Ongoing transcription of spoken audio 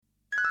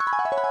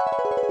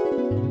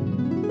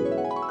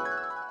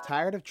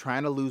Tired of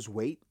trying to lose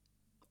weight?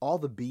 All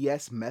the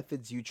BS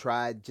methods you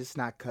tried just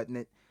not cutting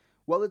it?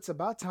 Well, it's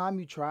about time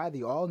you try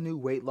the all-new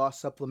weight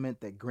loss supplement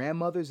that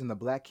grandmothers in the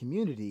black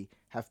community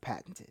have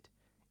patented.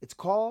 It's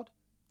called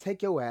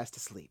Take Your Ass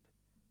to Sleep.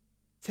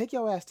 Take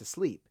Your Ass to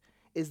Sleep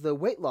is the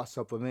weight loss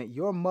supplement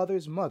your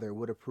mother's mother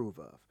would approve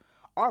of.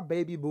 Our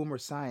baby boomer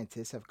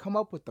scientists have come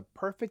up with the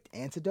perfect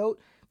antidote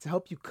to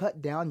help you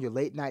cut down your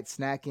late night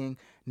snacking,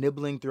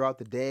 nibbling throughout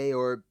the day,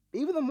 or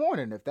even the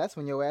morning if that's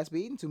when your ass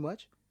be eating too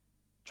much.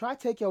 Try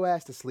Take Your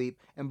Ass to Sleep,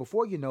 and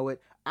before you know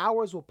it,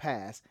 hours will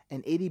pass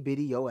and itty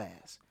bitty your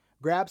ass.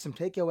 Grab some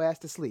Take Your Ass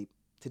to Sleep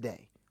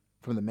today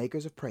from the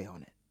makers of Pray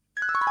On It.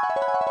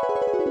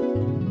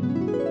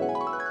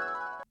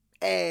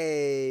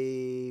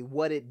 Hey,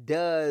 what it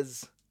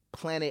does,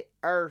 planet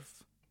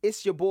Earth.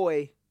 It's your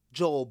boy,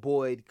 Joel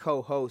Boyd,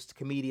 co-host,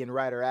 comedian,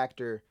 writer,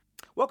 actor.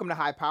 Welcome to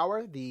High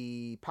Power,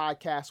 the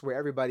podcast where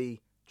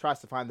everybody tries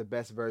to find the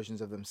best versions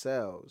of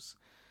themselves.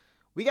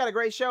 We got a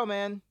great show,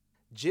 man.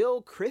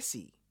 Jil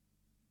Chrissie.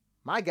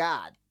 My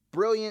God.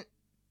 Brilliant,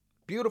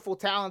 beautiful,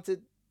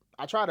 talented.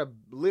 I try to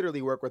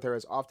literally work with her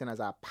as often as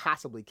I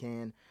possibly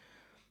can.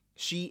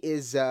 She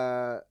is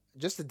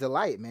just a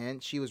delight,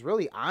 man. She was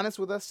really honest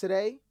with us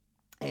today,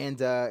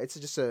 and it's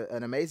just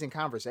an amazing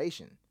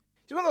conversation.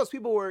 She's one of those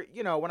people where,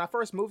 you know, when I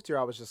first moved here,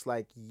 I was just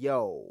like,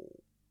 yo,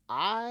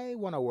 I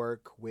want to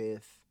work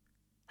with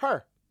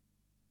her.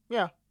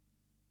 Yeah,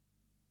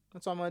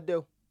 that's all I'm going to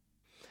do.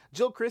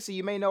 Jil Chrissie,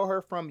 you may know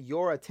her from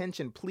Your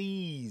Attention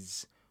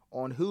Please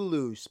on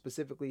Hulu.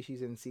 Specifically,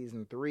 she's in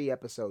season 3,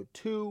 episode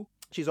 2.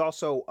 She's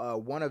also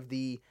one of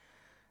the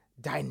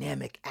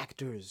dynamic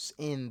actors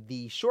in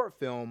the short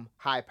film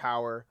High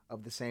Power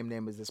of the same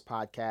name as this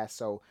podcast.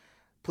 So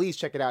please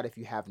check it out if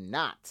you have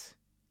not.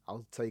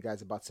 I'll tell you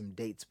guys about some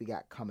dates we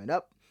got coming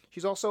up.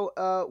 She's also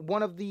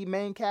one of the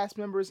main cast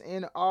members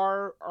in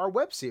our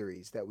web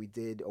series that we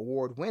did,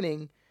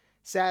 award-winning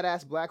Sad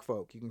Ass Black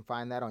Folk. You can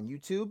find that on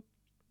YouTube.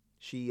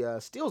 She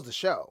steals the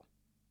show.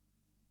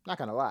 Not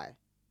gonna lie.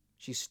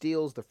 She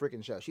steals the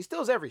freaking show. She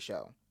steals every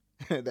show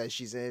that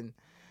she's in.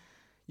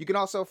 You can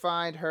also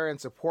find her and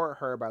support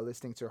her by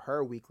listening to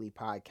her weekly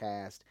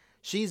podcast,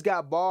 She's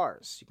Got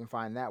Bars. You can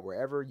find that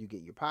wherever you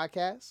get your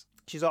podcasts.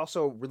 She's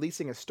also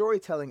releasing a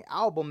storytelling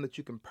album that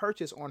you can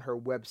purchase on her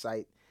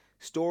website,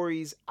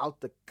 Stories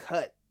Out the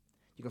Cut.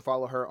 You can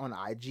follow her on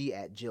IG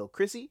at Jil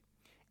Chrissie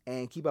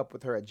and keep up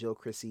with her at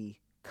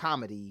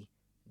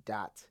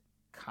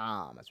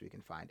JilChrissieComedy.com. That's where you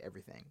can find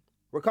everything.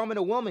 We're coming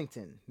to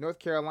Wilmington, North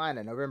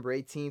Carolina, November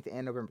 18th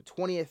and November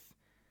 20th.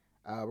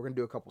 We're going to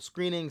do a couple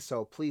screenings,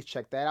 so please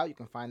check that out. You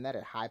can find that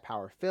at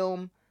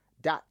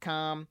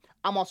highpowerfilm.com.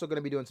 I'm also going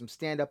to be doing some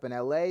stand-up in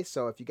LA,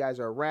 so if you guys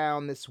are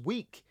around this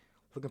week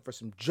looking for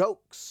some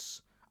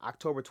jokes,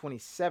 October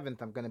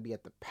 27th, I'm going to be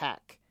at the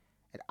Pack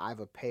at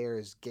Iva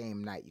Pear's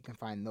Game Night. You can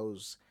find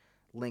those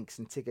links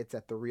and tickets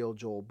at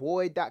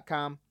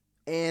therealjoelboyd.com.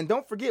 And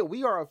don't forget,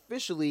 we are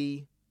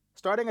officially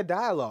starting a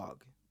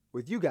dialogue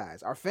with you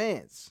guys, our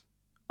fans,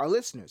 our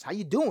listeners. How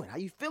you doing? How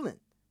you feeling?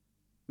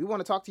 We want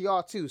to talk to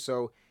y'all too,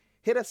 so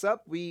hit us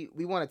up. We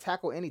want to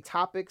tackle any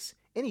topics,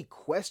 any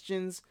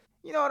questions.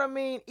 You know what I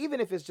mean?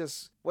 Even if it's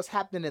just what's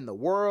happening in the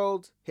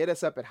world, hit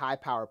us up at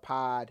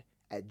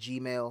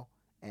highpowerpod@gmail.com,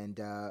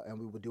 and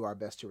we will do our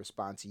best to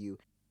respond to you.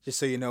 Just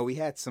so you know, we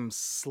had some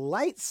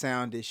slight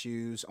sound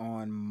issues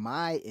on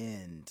my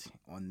end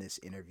on this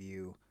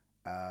interview.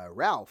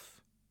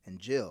 Ralph and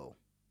Jill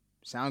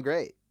sound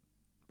great.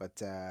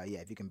 But yeah,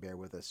 if you can bear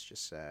with us,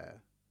 just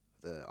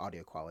the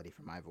audio quality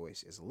for my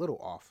voice is a little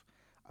off.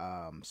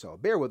 So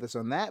bear with us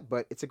on that,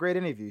 but it's a great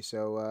interview,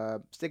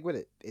 so stick with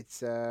it.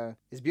 It's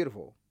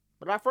beautiful.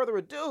 But without further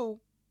ado,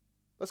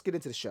 let's get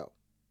into the show.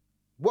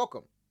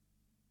 Welcome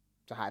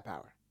to High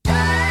Power.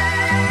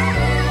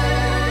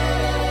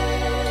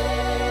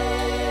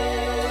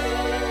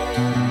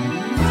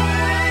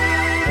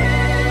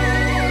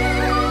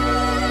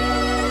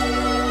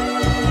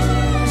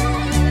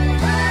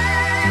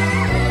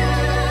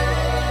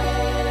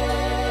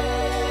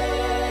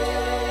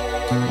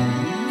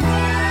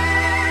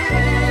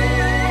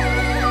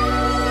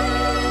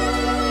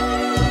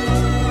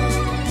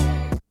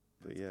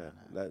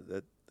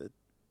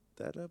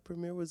 That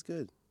premiere was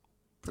good.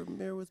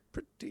 Premiere was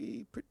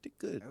pretty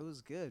good. It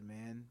was good,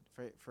 man.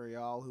 For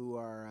y'all who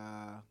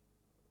are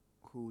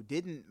who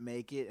didn't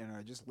make it and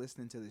are just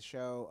listening to the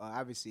show,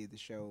 obviously the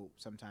show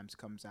sometimes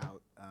comes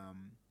out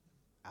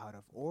out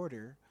of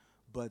order,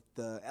 but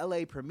the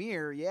LA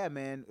premiere, yeah,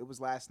 man, it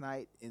was last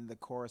night in the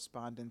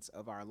correspondence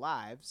of our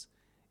lives,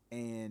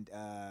 and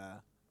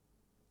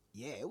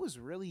yeah, it was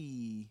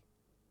really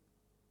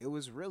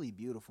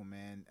beautiful,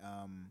 man.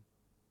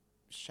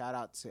 Shout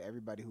out to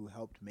everybody who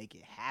helped make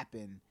it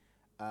happen.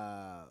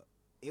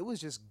 It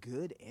was just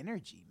good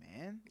energy,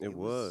 man. It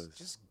was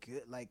just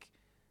good, like,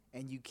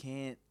 and you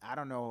can't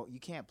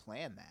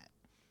plan that.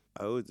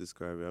 I would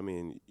describe it. I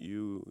mean,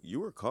 you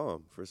were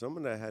calm. For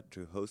someone that had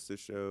to host the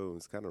show and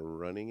was kind of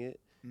running it,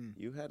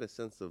 you had a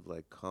sense of,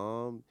 like,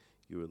 calm.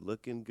 You were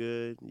looking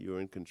good. You were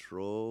in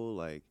control.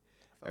 Like,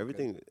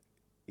 everything,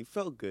 you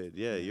felt good.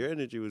 Yeah, your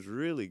energy was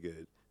really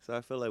good. So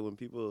I feel like when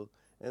people,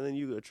 and then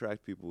you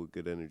attract people with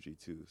good energy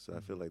too. So I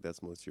feel like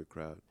that's most of your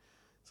crowd.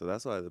 So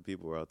that's why the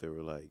people were out there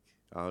were like,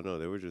 I don't know,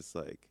 they were just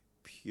like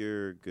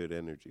pure good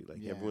energy.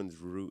 Like everyone's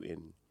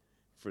rooting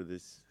for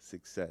this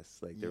success.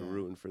 Like they're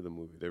rooting for the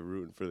movie. They're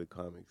rooting for the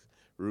comics.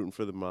 Rooting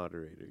for the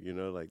moderator, you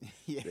know, like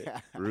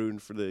rooting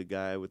for the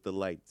guy with the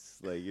lights,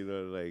 like, you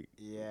know, like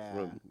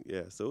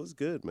so it was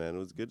good, man. It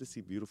was good to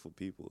see beautiful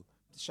people.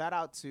 Shout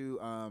out to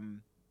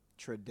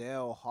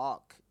Tradell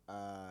Hawk.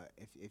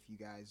 If you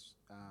guys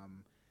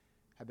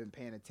have been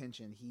paying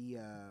attention,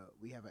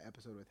 we have an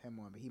episode with him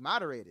on, but he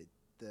moderated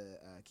the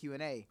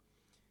Q&A,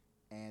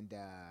 and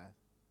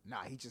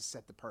he just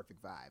set the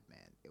perfect vibe,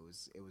 man. It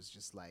was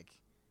just like,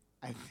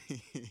 I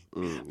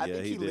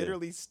think he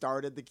literally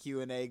started the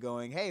Q&A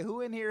going, "Hey,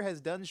 who in here has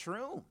done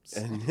shrooms?"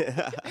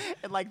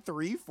 And like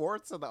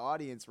 3/4 of the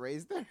audience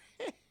raised their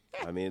hand.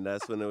 I mean,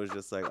 that's when it was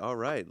just like, all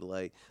right,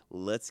 like,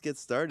 let's get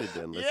started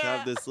then. Let's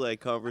have this like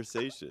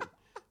conversation.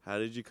 How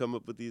did you come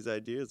up with these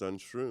ideas on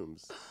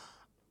shrooms?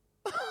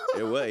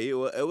 It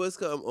was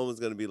almost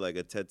going to be like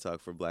a TED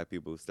Talk for black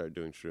people who start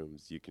doing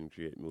shrooms. You can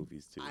create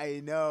movies too. I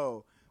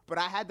know. But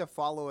I had to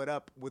follow it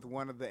up with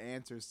one of the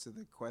answers to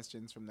the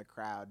questions from the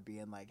crowd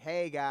being like,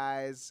 "Hey,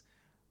 guys,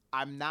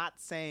 I'm not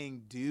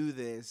saying do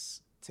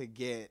this to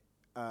get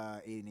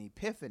an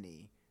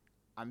epiphany.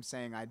 I'm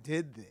saying I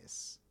did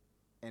this,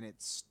 and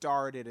it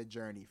started a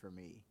journey for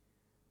me.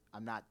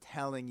 I'm not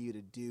telling you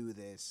to do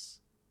this,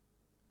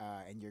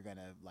 and you're going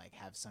to, like,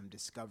 have some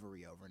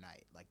discovery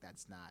overnight. Like,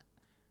 that's not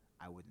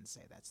 – I wouldn't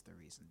say that's the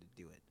reason to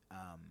do it."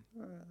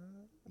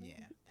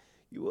 Yeah.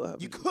 You will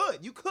have You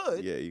could.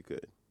 Yeah, you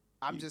could.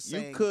 I'm just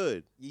saying. You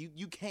could.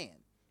 You can.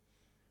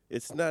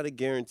 It's not a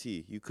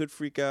guarantee. You could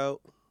freak out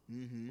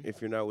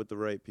if you're not with the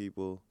right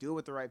people. Do it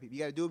with the right people.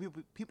 You got to do it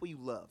with people you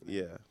love.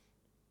 Man.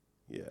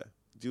 Yeah.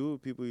 Do it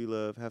with people you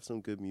love. Have some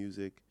good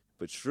music.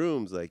 But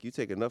shrooms, like, you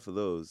take enough of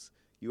those,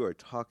 you are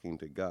talking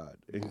to God,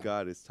 and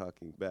God is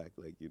talking back.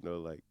 Like, you know,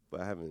 like,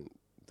 but I haven't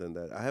done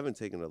that. I haven't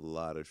taken a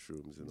lot of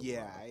shrooms in a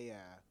while.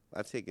 Yeah.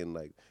 I've taken,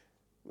 like,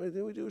 wait,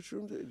 did we do a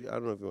shrooms? I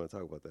don't know if you want to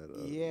talk about that.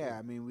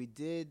 I mean, we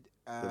did.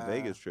 The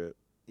Vegas trip.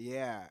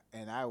 Yeah,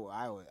 and I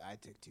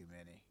took too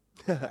many.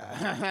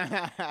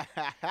 Yeah.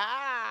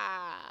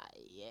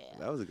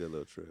 That was a good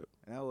little trip.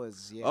 That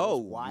was, Oh,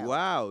 it was wild.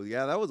 Wow.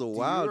 Yeah, that was a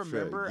wild trip. Do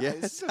you remember? Yes,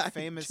 this is a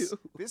famous.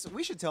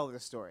 We should tell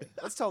this story.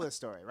 Let's tell this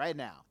story right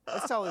now.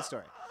 Let's tell this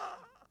story.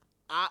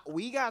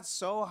 We got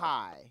so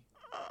high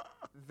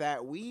that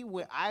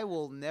I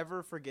will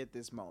never forget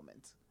this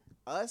moment.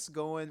 Us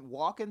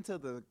walking to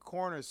the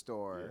corner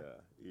store.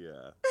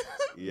 Yeah.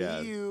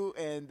 You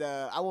and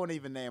I won't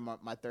even name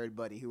my third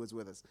buddy who was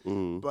with us.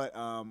 But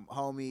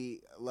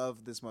homie,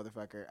 love this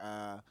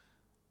motherfucker.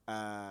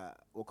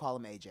 We'll call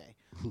him AJ.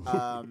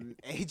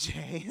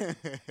 AJ,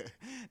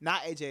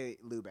 not AJ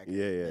Lubeck.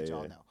 That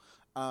y'all know.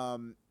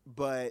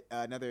 But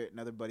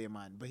another buddy of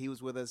mine. But he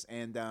was with us,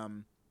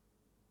 and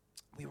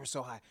we were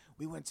so high.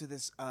 We went to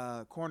this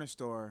corner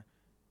store.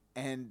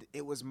 And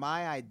it was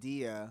my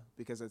idea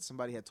because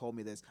somebody had told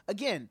me this.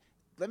 Again,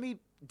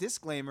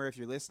 disclaimer if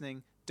you're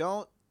listening,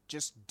 don't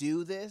just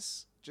do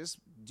this. Just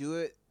do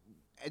it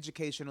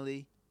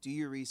educationally. Do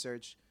your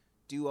research.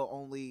 Do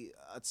only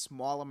a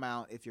small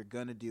amount if you're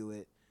going to do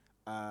it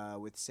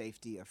with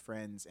safety of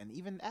friends. And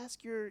even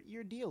ask your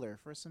dealer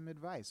for some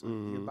advice or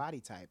your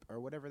body type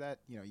or whatever that,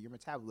 your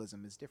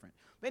metabolism is different.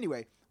 But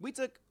anyway, we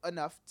took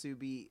enough to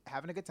be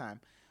having a good time.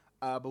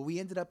 But we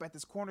ended up at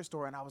this corner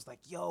store and I was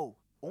like, yo,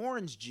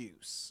 orange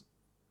juice.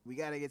 We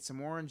got to get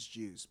some orange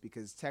juice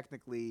because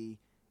technically,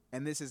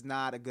 and this is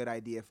not a good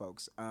idea,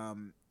 folks.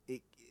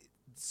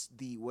 It's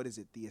the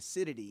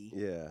acidity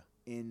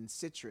in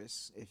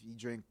citrus. If you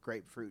drink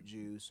grapefruit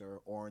juice or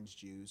orange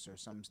juice or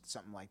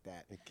something like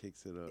that, it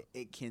kicks it up.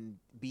 It can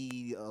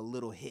be a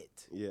little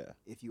hit. Yeah.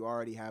 If you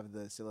already have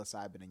the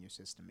psilocybin in your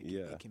system,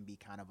 it can be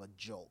kind of a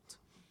jolt.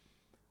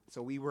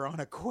 So we were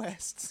on a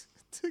quest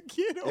to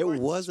get orange.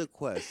 It was a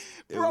quest.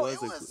 Bro,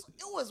 it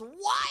was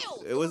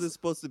wild. It wasn't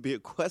supposed to be a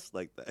quest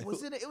like that. It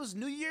was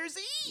New Year's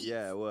Eve.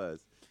 Yeah, it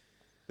was.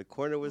 The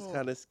corner was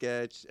kind of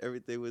sketch.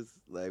 Everything was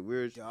like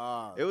weird.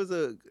 Dog. It was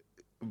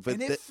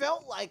it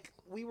felt like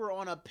we were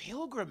on a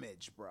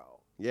pilgrimage, bro.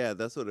 Yeah,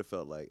 that's what it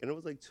felt like. And it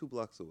was like 2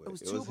 blocks away. It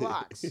was 2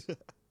 blocks.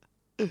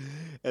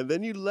 And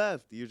then you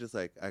left. You're just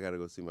like, I got to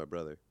go see my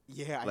brother.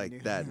 Yeah, like I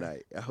knew. That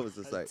night. I was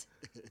just like,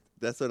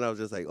 that's when I was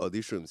just like, oh,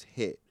 these shrooms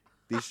hit.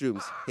 These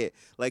shrooms hit.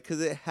 Like,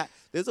 because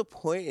there's a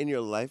point in your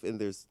life and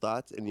there's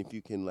thoughts, and if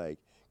you can, like,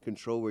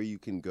 control where you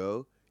can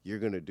go, you're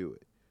going to do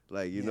it.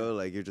 Like, you know,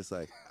 like, you're just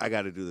like, I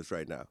got to do this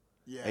right now.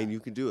 Yeah. And you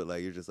can do it.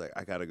 Like, you're just like,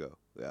 I got to go.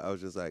 Yeah, I was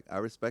just like, I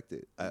respect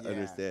it. I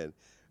understand.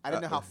 I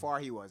didn't know how far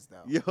he was,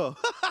 though. Yo.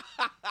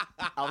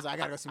 I was like, I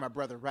got to go see my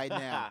brother right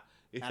now.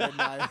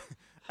 I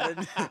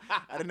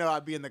didn't know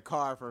I'd be in the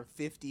car for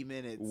 50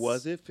 minutes.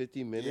 Was it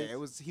 50 minutes?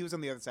 Yeah, he was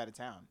on the other side of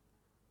town.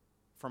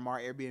 From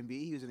our Airbnb,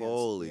 he was on the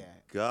Holy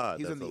God,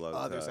 he was that's on the a long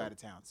other time. side of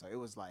town. So it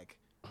was like,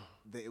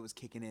 it was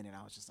kicking in, and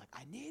I was just like,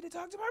 I need to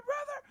talk to my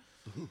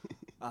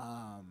brother.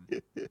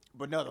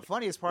 But no, the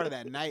funniest part of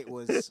that night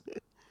was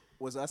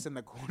was us in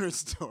the corner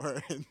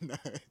store and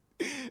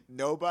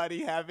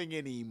nobody having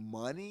any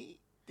money.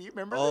 Do you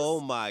remember Oh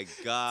this? my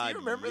God! Do you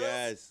remember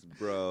yes, this?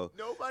 bro.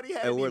 Nobody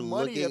had And any we're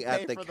money looking to at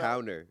pay the for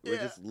counter. Yeah. We're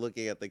just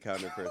looking at the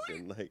counter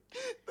person. Like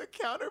the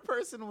counter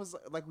person was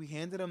like, we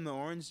handed him the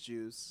orange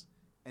juice,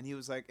 and he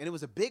was like, and it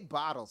was a big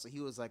bottle, so he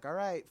was like, all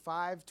right,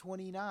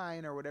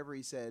 $5.29 or whatever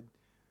he said.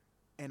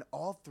 And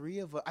all three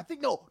of us, I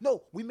think,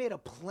 no, we made a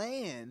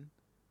plan.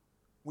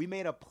 We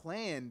made a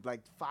plan like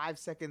 5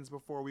 seconds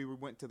before we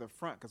went to the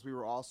front because we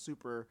were all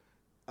super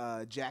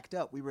jacked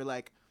up. We were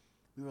like,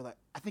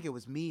 I think it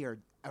was me or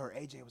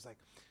AJ was like,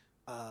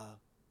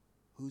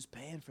 who's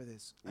paying for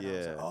this? And I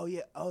was like, oh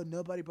yeah,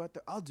 nobody brought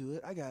the, I'll do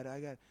it. I got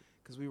it.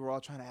 Because we were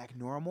all trying to act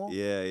normal.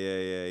 Yeah.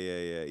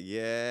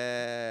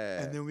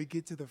 And then we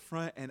get to the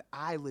front, and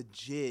I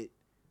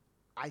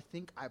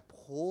think I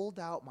pulled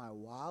out my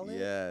wallet.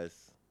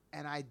 Yes.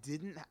 And I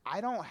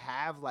don't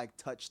have like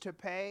touch to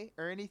pay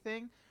or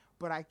anything,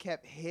 but I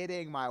kept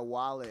hitting my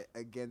wallet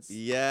against.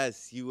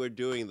 Yes, you were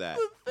doing that.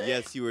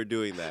 Yes, you were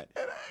doing that.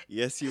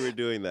 Yes, you were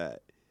doing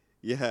that.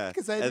 Yeah.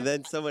 And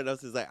then someone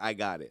else is like, I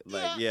got it.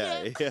 Like,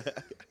 yeah.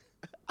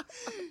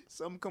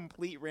 Some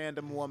complete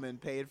random woman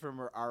paid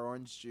for our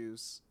orange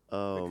juice.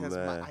 Oh, because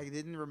man. I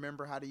didn't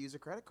remember how to use a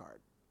credit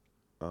card.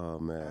 Oh,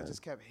 man. And I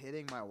just kept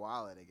hitting my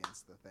wallet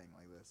against the thing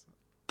like this.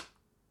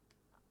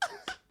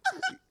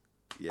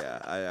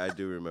 Yeah, I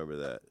do remember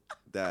that.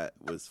 That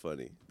was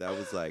funny. That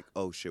was like,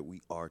 oh, shit,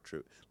 we are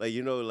tripping. Like,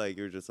 you know, like,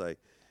 you're just like,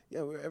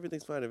 yeah,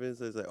 everything's fine.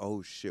 Everything's like,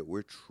 oh, shit,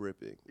 we're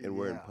tripping. And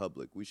we're in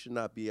public. We should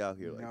not be out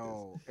here like this.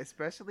 No,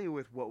 especially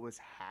with what was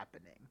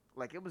happening.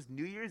 Like, it was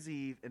New Year's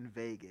Eve in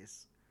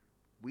Vegas.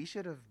 We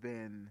should have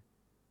been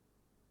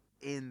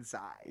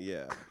inside.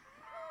 Yeah.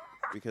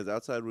 Because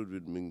outside would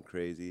have been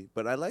crazy.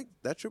 But I like,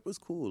 that trip was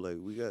cool. Like,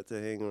 we got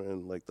to hang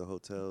around, like, the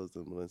hotels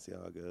in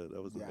Balenciaga.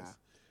 That was nice.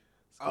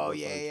 Oh,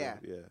 yeah.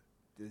 Yeah.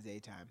 The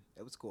daytime.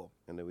 It was cool.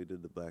 And then we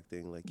did the black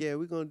thing. Like, yeah,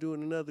 we're going to do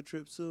another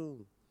trip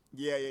soon.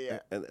 Yeah.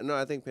 And no,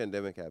 I think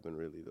pandemic happened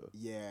really, though.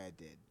 Yeah, it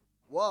did.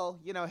 Well,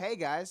 you know, hey,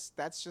 guys,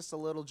 that's just a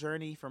little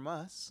journey from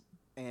us.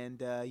 And,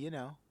 you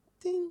know,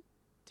 ding,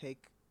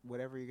 take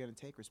whatever you're going to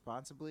take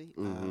responsibly.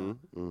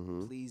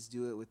 Please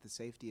do it with the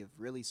safety of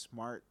really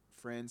smart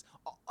friends.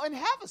 And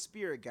have a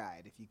spirit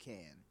guide if you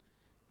can.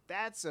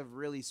 That's a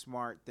really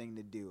smart thing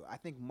to do. I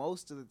think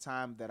most of the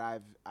time that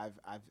I've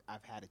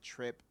had a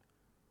trip,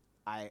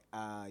 I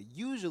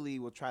usually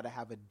will try to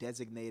have a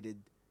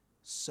designated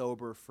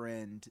sober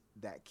friend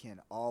that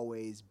can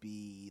always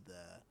be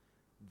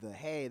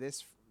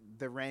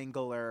the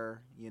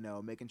wrangler, you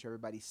know, making sure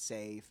everybody's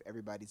safe,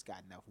 everybody's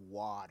got enough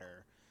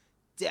water.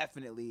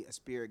 Definitely a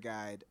spirit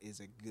guide is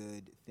a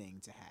good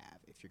thing to have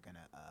if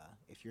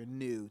you're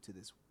new to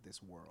this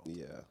world.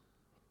 Yeah.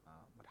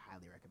 Would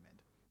highly recommend.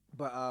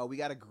 But we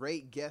got a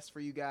great guest for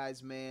you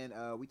guys, man.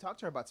 We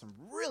talked to her about some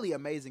really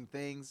amazing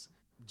things.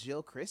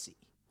 Jil Chrissie.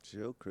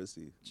 Jil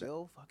Chrissie.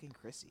 Jil fucking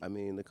Chrissie. I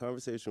mean, the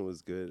conversation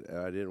was good. And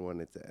I didn't want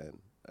it to end.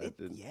 I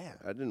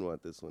didn't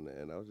want this one to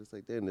end. I was just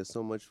like, damn, there's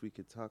so much we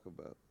could talk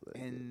about.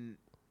 Like, and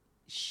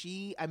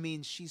she's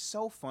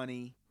so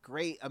funny.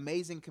 Great,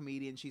 amazing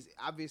comedian. She's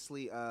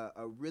obviously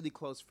a really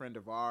close friend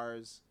of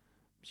ours.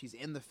 She's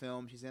in the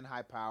film. She's in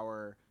High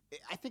Power.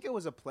 I think it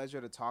was a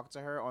pleasure to talk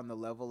to her on the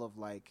level of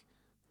like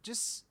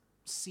just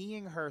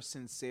seeing her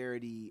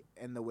sincerity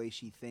and the way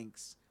she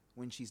thinks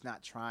when she's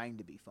not trying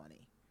to be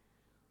funny.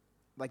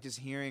 Like just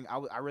hearing,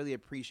 I really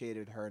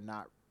appreciated her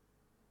not,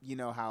 you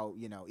know how,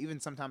 you know, even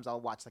sometimes I'll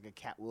watch like a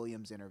Cat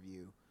Williams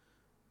interview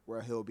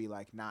where he'll be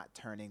like not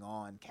turning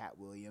on Cat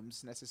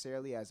Williams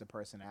necessarily as a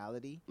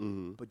personality,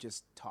 but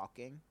just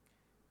talking.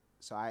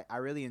 So I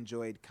really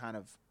enjoyed kind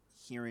of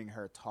hearing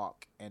her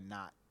talk and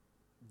not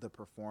the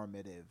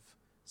performative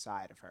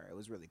side of her. It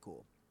was really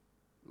cool.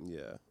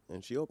 Yeah,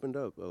 and she opened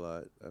up a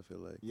lot, I feel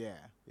like. Yeah.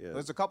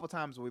 There's a couple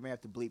times where we may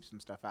have to bleep some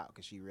stuff out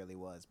because she really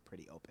was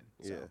pretty open.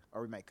 So, yeah.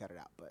 Or we might cut it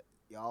out, but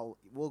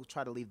we'll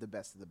try to leave the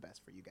best of the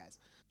best for you guys.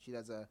 She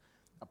does a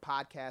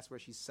podcast where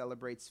she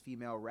celebrates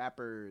female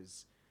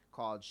rappers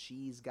called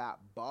She's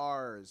Got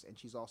Bars, and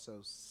she's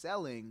also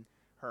selling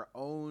her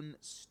own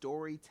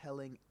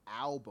storytelling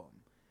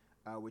album,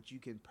 which you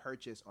can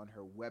purchase on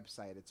her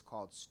website. It's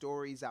called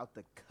Stories Out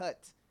the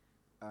Cut.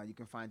 You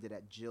can find it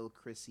at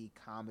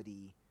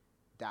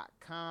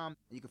JilChrissieComedy.com.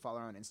 You can follow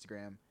her on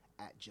Instagram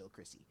at Jil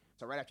Chrissie.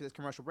 So right after this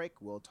commercial break,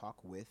 we'll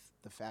talk with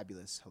the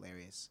fabulous,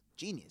 hilarious,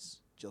 genius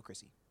Jil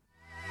Chrissie.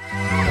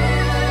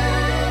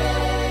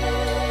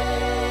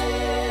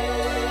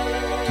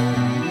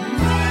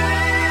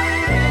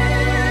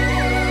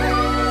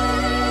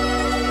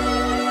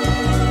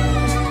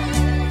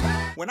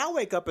 When I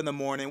wake up in the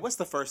morning, what's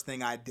the first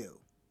thing I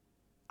do?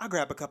 I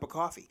grab a cup of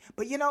coffee.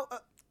 But you know,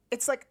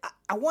 it's like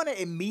I want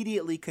to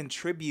immediately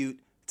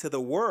contribute to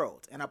the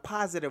world in a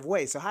positive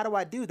way. So how do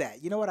I do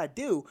that? You know what I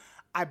do?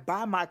 I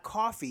buy my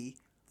coffee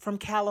from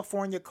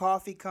California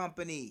Coffee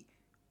Company.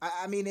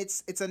 I mean,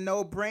 it's a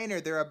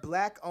no-brainer. They're a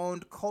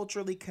Black-owned,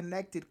 culturally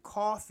connected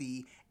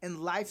coffee and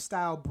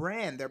lifestyle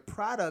brand. Their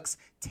products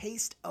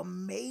taste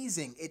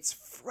amazing. It's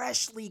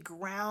freshly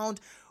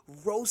ground,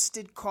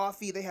 roasted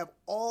coffee. They have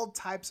all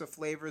types of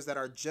flavors that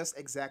are just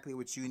exactly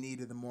what you need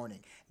in the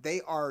morning.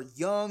 They are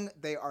young,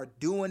 they are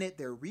doing it,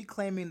 they're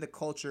reclaiming the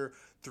culture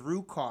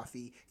through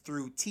coffee,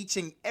 through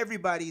teaching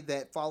everybody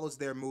that follows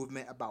their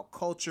movement about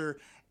culture,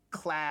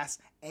 class,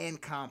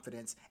 and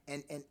confidence.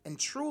 And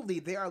truly,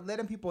 they are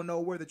letting people know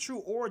where the true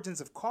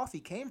origins of coffee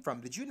came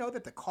from. Did you know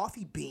that the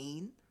coffee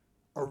bean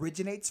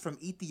originates from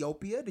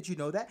Ethiopia? Did you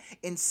know that?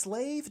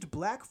 Enslaved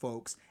black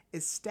folks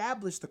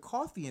established the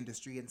coffee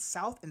industry in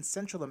South and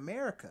Central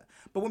America.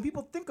 But when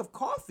people think of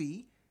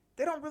coffee,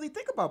 they don't really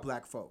think about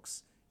black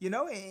folks, you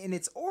know, in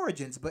its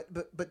origins.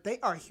 But they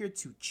are here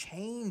to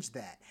change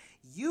that.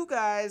 You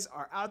guys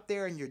are out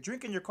there and you're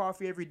drinking your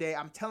coffee every day.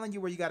 I'm telling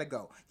you where you got to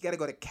go. You got to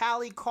go to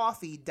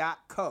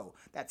calicoffee.co.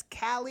 That's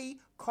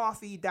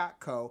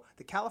calicoffee.co,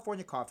 the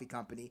California Coffee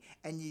Company,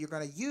 and you're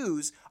going to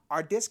use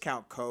our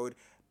discount code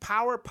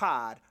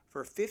PowerPod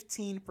for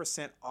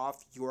 15%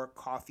 off your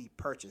coffee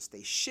purchase.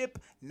 They ship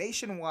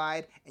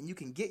nationwide, and you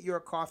can get your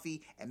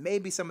coffee and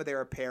maybe some of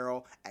their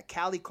apparel at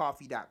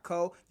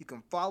calicoffee.co. You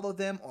can follow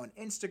them on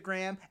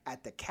Instagram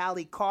at the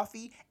Cali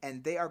Coffee,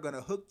 and they are going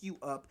to hook you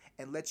up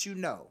and let you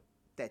know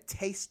that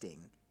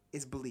tasting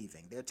is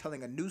believing. They're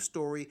telling a new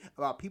story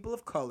about people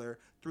of color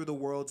through the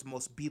world's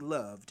most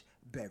beloved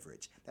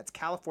beverage. That's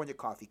California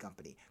Coffee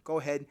Company. Go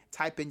ahead,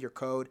 type in your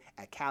code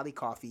at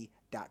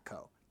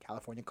calicoffee.co.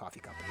 California Coffee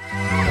Company.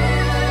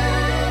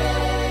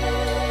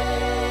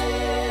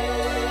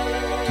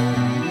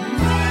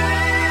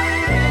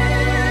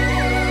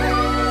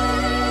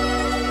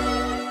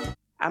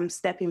 I'm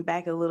stepping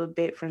back a little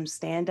bit from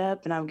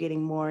stand-up, and I'm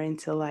getting more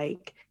into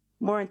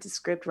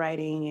script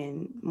writing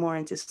and more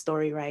into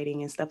story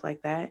writing and stuff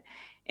like that.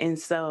 And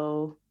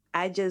so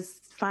I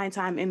just find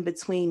time in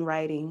between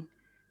writing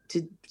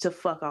to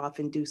fuck off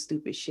and do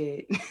stupid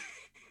shit.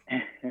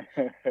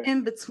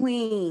 In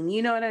between,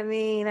 you know what I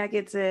mean? I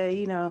get to,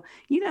 you know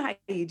how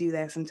you do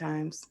that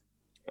sometimes.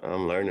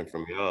 I'm learning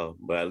from y'all,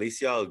 but at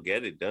least y'all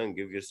get it done.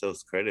 Give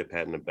yourselves credit,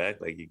 pat in the back,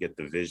 like you get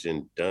the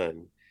vision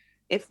done.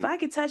 If I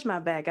could touch my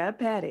back, I'd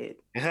pat it.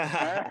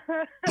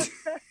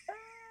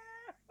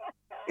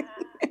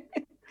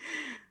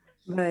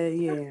 But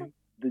yeah.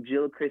 The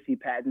Jil Chrissie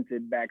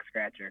patented back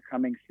scratcher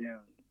coming soon.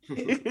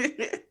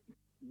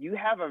 You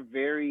have a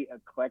very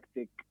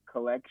eclectic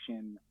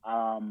collection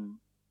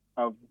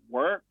of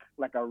work,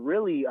 like a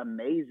really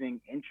amazing,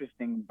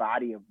 interesting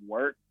body of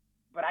work.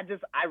 But I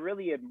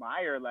really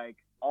admire like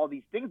all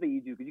these things that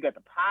you do, because you got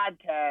the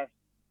podcast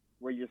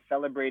where you're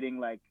celebrating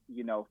like,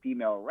 you know,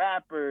 female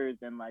rappers.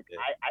 And like, yeah.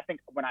 I think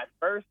when I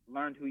first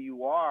learned who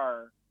you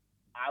are,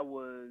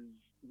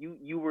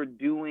 you were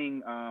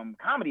doing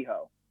Comedy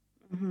Ho,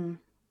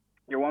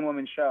 your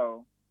one-woman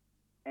show.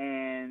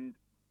 And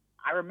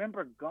I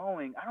remember I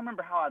don't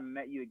remember how I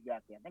met you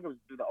exactly. I think it was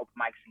through the open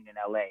mic scene in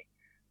LA.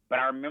 But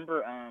I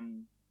remember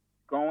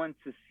going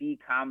to see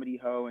Comedy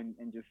Ho and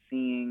just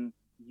seeing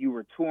you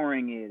were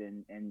touring it,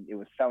 and it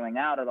was selling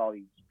out at all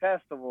these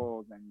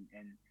festivals, and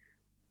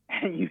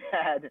you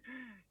had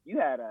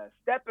a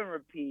step and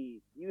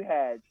repeat, you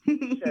had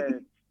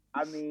t-shirts.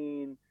 I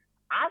mean,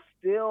 I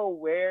still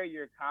wear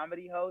your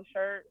Comedy Ho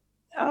shirt.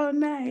 Oh,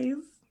 nice.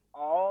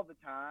 All the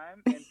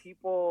time, and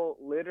people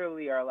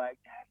literally are like,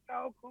 "That's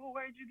so cool.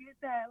 Where'd you get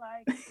that?"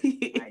 Like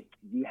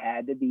you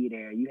had to be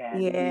there. You had to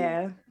be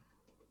there.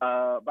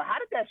 But how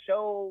did that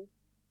show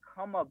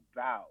come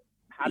about?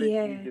 How did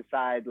you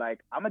decide, like,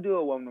 I'm gonna do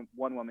a one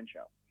woman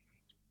show?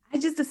 I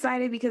just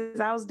decided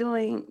because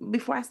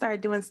before I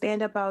started doing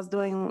stand-up, I was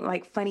doing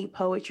like funny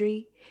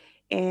poetry.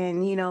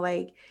 And, you know,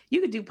 like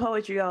you could do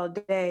poetry all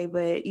day,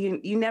 but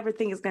you never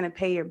think it's going to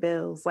pay your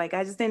bills. Like,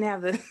 I just didn't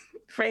have the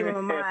frame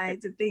of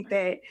mind to think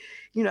that,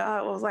 you know,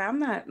 I was like, I'm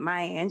not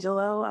Maya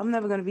Angelou. I'm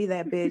never going to be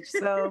that bitch.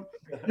 So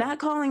not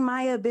calling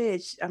Maya a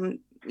bitch.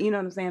 You know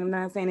what I'm saying? I'm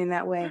not saying in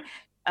that way.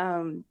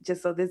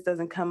 Just so this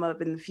doesn't come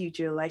up in the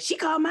future. Like, she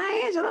called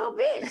Maya Angelou a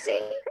bitch. See?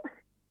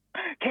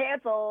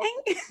 Cancel.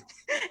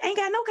 Ain't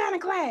got no kind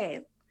of class.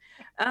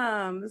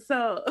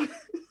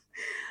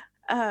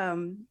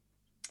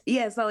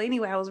 Yeah, so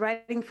anyway, I was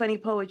writing funny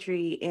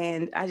poetry,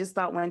 and I just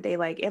thought one day,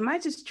 like, am I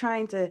just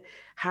trying to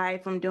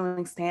hide from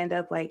doing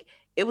stand-up? Like,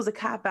 it was a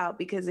cop-out,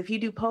 because if you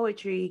do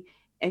poetry,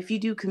 if you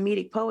do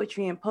comedic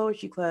poetry in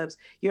poetry clubs,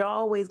 you're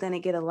always going to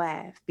get a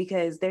laugh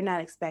because they're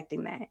not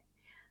expecting that.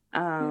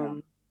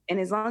 And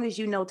as long as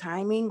you know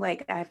timing,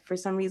 like I, for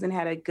some reason,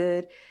 I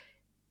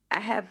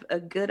have a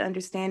good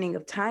understanding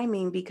of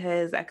timing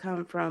because I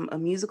come from a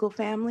musical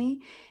family,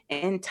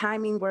 and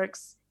timing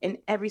works in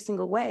every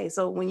single way.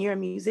 So when you're a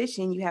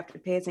musician, you have to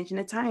pay attention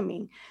to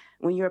timing.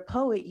 When you're a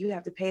poet, you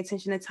have to pay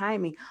attention to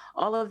timing.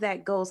 All of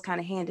that goes kind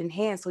of hand in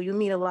hand. So you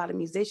meet a lot of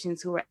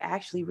musicians who are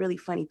actually really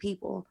funny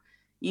people.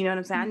 You know what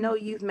I'm saying? I know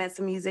you've met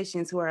some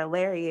musicians who are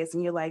hilarious,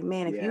 and you're like,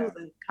 man, if you was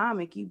a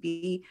comic, you'd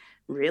be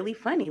really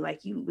funny.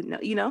 Like, you would know,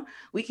 you know,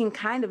 we can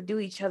kind of do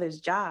each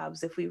other's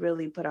jobs if we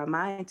really put our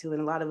mind to it.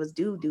 And a lot of us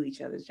do each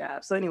other's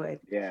jobs. So anyway.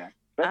 Yeah.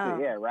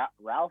 Especially,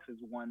 Ralph is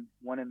one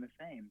and the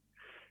same.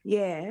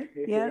 Yeah.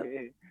 Yeah.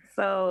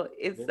 So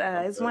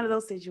it's one of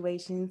those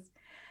situations.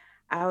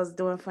 I was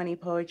doing funny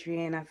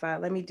poetry and I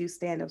thought, let me do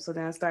stand up. So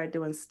then I started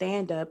doing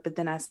stand up, but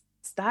then I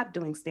stopped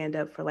doing stand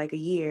up for like a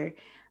year.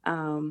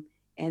 Um,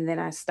 and then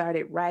I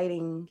started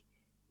writing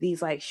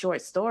these like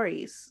short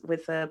stories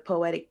with a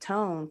poetic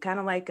tone, kind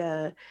of like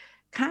a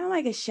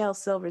Shel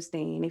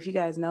Silverstein, if you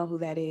guys know who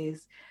that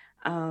is.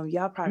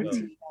 Y'all probably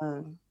too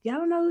young. Y'all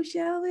don't know who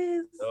Shel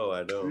is? No,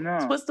 I don't. No.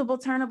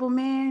 Twistable, turnable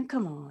man.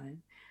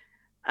 Come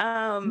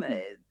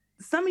on.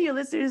 Some of your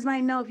listeners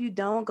might know. If you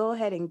don't, go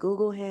ahead and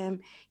Google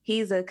him.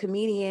 He's a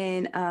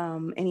comedian,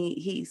 and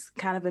he's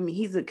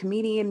a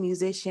comedian,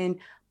 musician,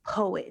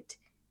 poet,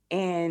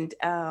 and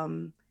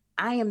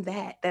I am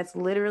that. That's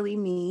literally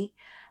me.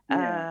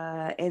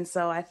 Yeah. And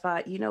so I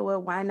thought, you know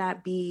what? Why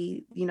not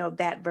be,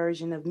 that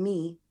version of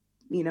me?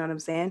 You know what I'm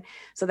saying?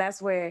 So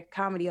that's where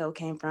Comedy Ho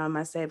came from.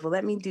 I said, well,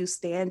 let me do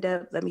stand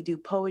up, let me do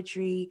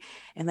poetry,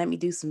 and let me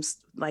do some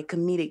like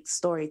comedic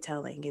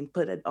storytelling and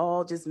put it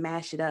all, just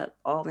mash it up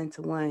all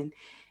into one.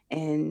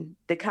 And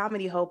the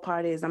Comedy Ho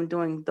part is I'm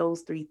doing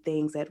those three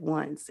things at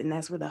once. And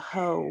that's where the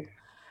ho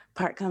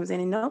part comes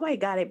in. And nobody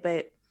got it,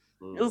 but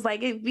it was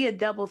like it'd be a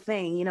double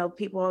thing.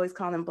 People always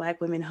calling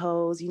Black women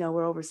hoes,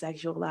 we're over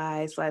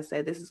sexualized. So I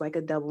said, this is like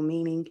a double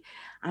meaning.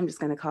 I'm just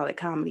going to call it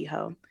Comedy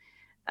Ho.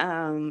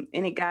 And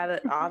it got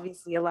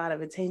obviously a lot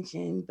of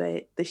attention,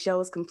 but the show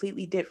is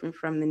completely different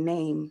from the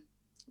name,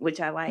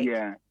 which I like.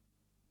 Yeah.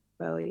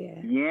 So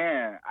yeah.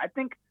 Yeah. I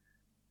think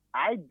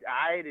I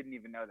didn't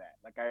even know that.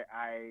 Like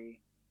I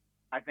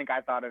think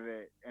I thought of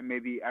it, and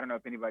maybe I don't know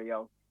if anybody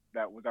else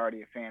that was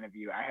already a fan of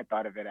you, I had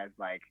thought of it as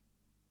like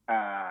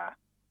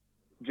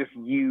just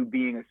you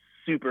being a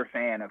super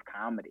fan of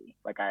comedy.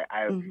 Like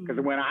because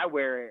when I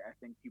wear it, I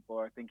think people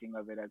are thinking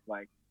of it as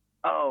like,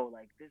 oh,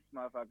 like this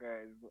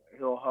motherfucker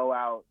he'll hoe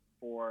out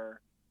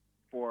for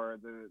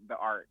the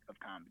art of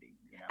comedy.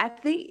 I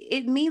think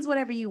it means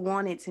whatever you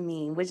want it to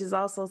mean, which is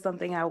also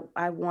something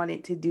I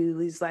wanted to do.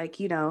 Is like,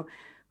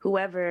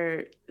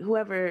 whoever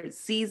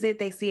sees it,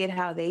 they see it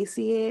how they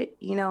see it,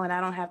 and I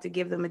don't have to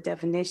give them a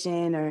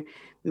definition or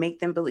make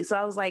them believe. So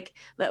I was like,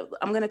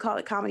 I'm gonna call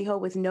it Comedy Ho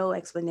with no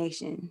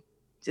explanation.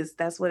 Just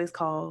that's what it's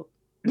called.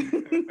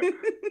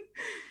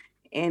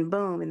 And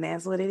boom, and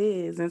that's what it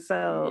is. And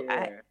so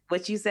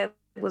what you said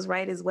was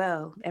right as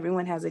well.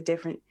 Everyone has a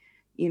different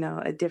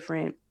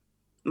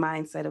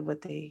mindset of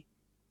what they.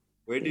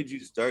 Where did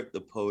you start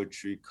the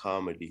poetry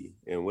comedy,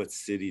 and what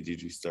city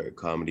did you start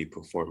comedy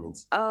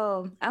performance?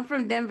 Oh, I'm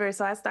from Denver,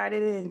 so I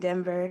started it in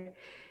Denver.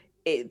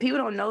 People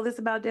don't know this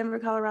about Denver,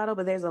 Colorado,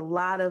 but there's a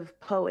lot of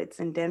poets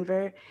in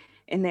Denver,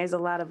 and there's a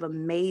lot of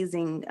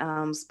amazing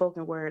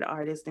spoken word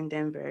artists in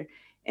Denver.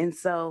 And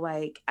so,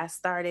 like, I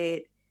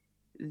started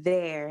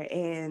there,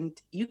 and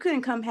you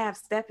couldn't come half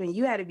stepping.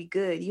 You had to be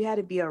good. You had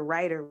to be a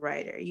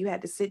writer. You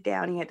had to sit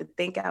down. You had to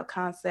think out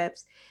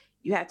concepts.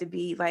 You had to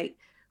be like,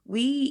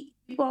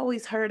 people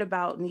always heard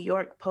about New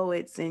York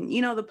poets and,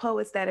 the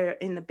poets that are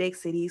in the big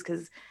cities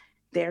because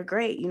they're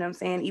great. You know what I'm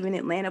saying? Even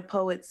Atlanta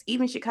poets,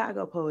 even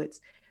Chicago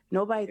poets.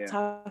 Nobody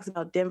talks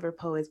about Denver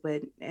poets,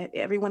 but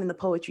everyone in the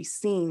poetry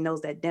scene knows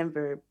that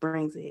Denver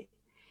brings it.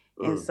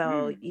 And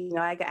so,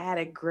 I had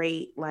a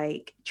great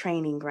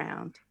training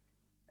ground.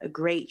 A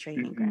great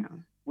training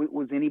ground.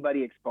 Was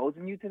anybody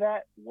exposing you to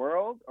that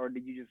world, or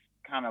did you just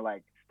kind of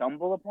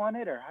stumble upon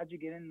it, or how'd you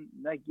get in?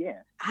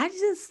 I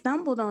just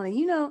stumbled on it,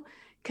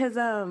 because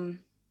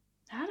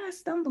how did I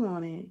stumble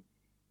on it?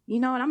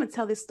 And I'm gonna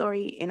tell this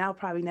story, and I'll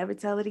probably never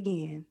tell it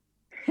again.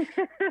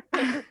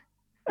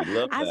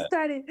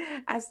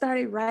 I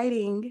started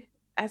writing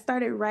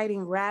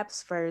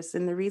raps first,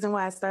 and the reason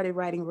why I started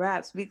writing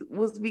raps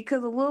was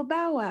because of Lil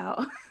Bow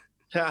Wow.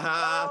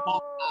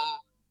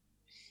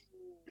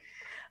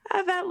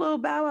 I thought Lil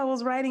Bow Wow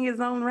was writing his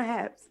own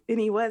raps, and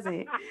he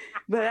wasn't.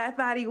 But I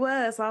thought he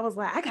was, so I was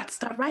like, I got to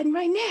start writing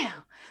right now.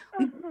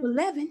 We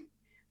 11,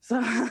 so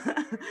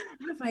I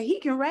was like, he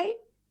can write,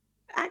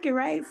 I can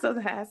write. So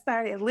I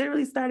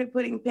literally started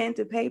putting pen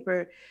to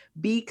paper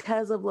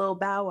because of Lil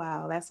Bow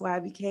Wow. That's why I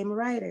became a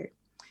writer.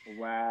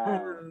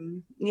 Wow.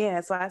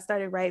 So I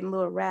started writing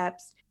little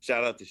raps.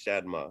 Shout out to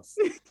Shad Moss.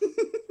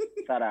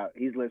 Shout out.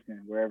 He's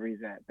listening wherever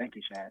he's at. Thank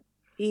you, Shad.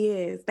 He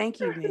is. Thank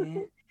you,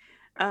 man.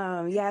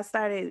 I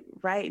started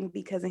writing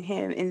because of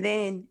him. And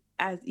then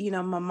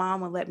my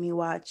mom would let me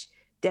watch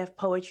Def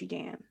Poetry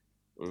Jam.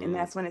 And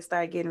that's when it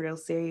started getting real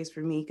serious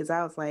for me, because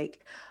I was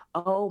like,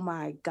 oh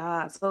my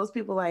God. So those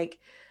people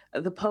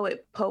the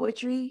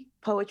poetry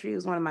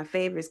was one of my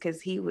favorites,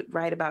 because he would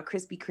write about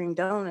Krispy Kreme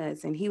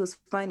donuts, and he was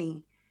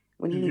funny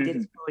when he did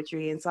his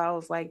poetry. And so I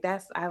was like,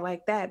 I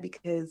like that,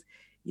 because,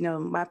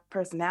 my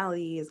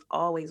personality is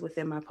always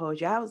within my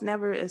poetry. I was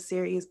never a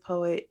serious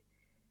poet.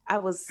 I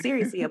was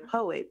seriously a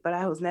poet, but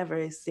I was never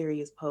a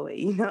serious poet,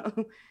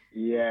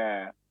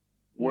 Yeah.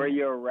 Were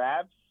your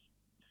raps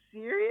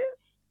serious?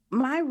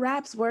 My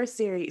raps were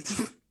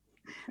serious.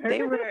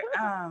 They were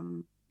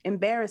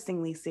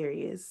embarrassingly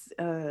serious.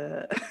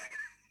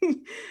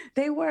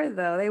 They were,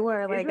 though. They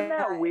were. Isn't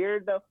that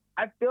weird, though?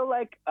 I feel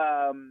like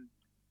a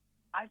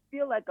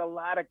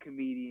lot of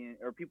comedians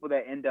or people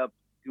that end up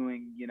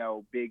doing,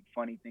 big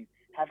funny things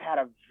have had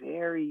a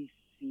very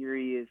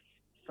serious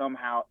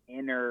somehow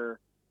inner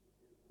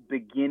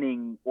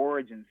beginning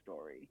origin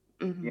story,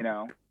 you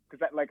know?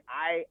 Because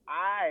I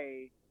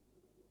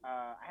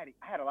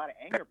had a lot of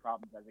anger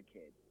problems as a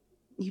kid.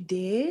 You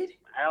did?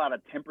 I had a lot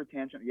of temper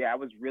tantrums. Yeah, I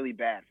was really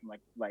bad from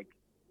like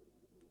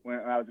when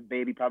I was a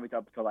baby, probably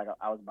up until like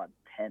I was about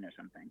 10 or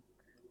something.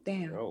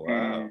 Damn. Oh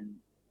wow. And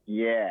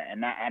yeah,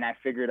 and I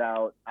figured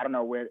out, I don't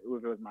know if it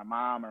was my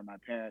mom or my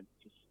parents,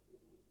 just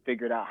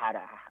figured out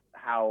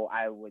how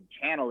I would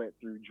channel it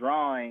through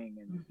drawing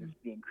and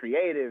just being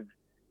creative.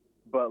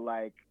 But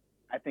like,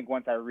 I think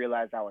once I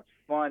realized I was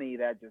funny,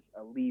 that just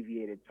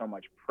alleviated so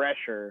much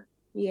pressure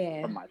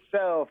from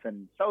myself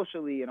and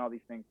socially and all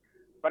these things.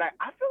 But I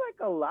feel like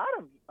a lot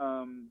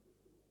of,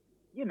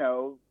 you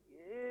know,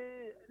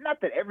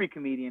 not that every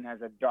comedian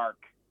has a dark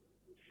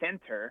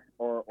center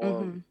or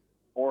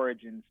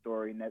origin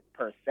story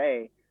per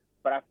se,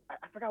 but I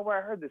forgot where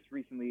I heard this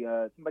recently.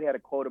 Somebody had a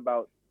quote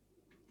about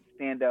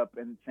stand-up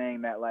and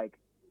saying that like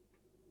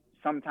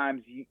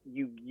sometimes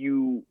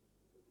you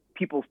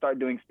people start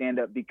doing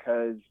stand-up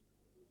because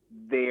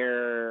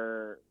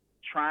they're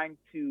trying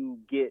to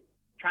get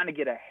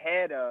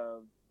ahead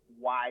of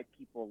why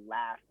people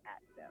laugh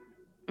at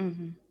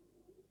them.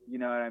 You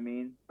know what I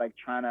mean? Like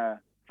trying to,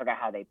 I forgot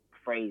how they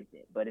phrased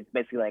it, but it's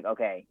basically like,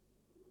 okay,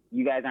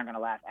 you guys aren't gonna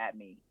laugh at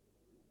me.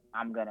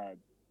 I'm gonna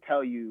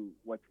tell you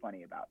what's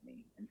funny about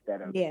me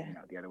instead of you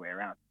know, the other way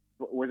around.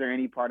 Was there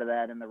any part of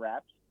that in the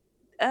raps?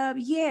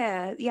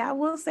 Yeah. I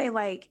will say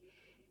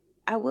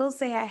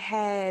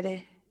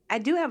I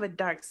do have a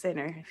dark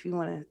center, if you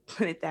want to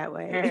put it that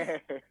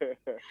way.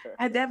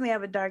 I definitely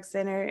have a dark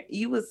center.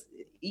 You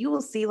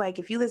will see, like,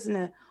 if you listen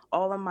to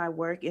all of my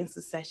work in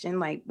succession,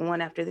 like one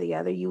after the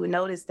other, you would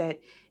notice that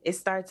it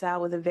starts out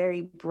with a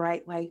very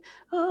bright, like,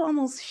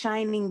 almost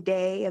shining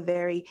day, and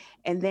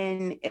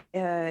then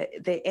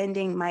the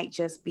ending might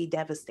just be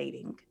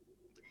devastating.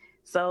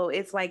 So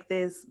it's like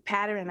this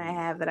pattern I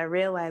have that I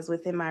realize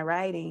within my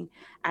writing.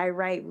 I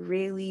write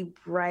really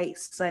bright,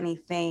 sunny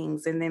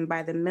things. And then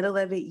by the middle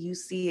of it, you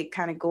see it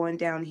kind of going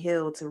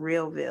downhill to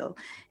Realville.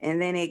 And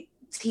then it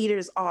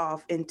teeters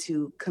off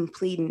into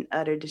complete and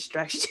utter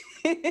destruction.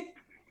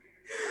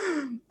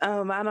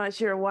 I'm not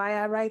sure why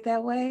I write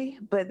that way,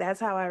 but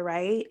that's how I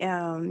write,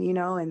 you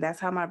know, and that's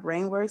how my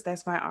brain works.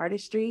 That's my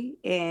artistry.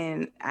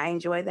 And I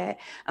enjoy that.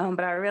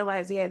 But I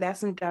realize, that's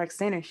some dark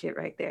center shit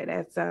right there.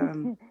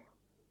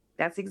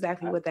 That's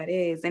exactly what that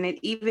is. And it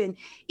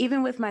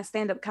even with my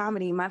stand-up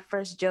comedy, my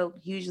first joke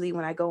usually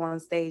when I go on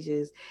stage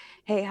is,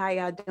 hey, how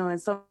y'all doing?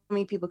 So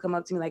many people come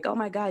up to me like, oh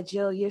my God,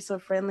 Jill, you're so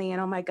friendly. And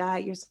oh my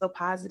God, you're so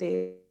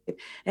positive.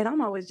 And I'm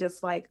always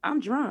just like, I'm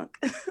drunk.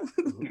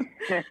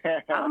 I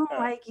don't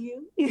like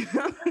you. You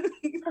know?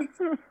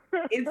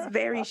 It's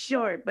very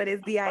short, but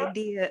it's the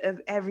idea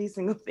of every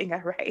single thing I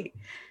write.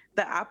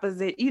 The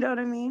opposite, you know what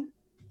I mean?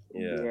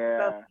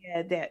 Yeah.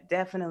 So,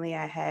 definitely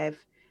I have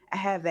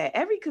that.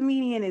 Every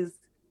comedian is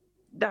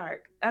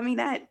dark. I mean,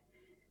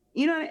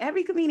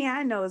 every comedian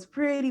I know is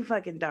pretty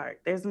fucking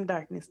dark. There's some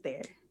darkness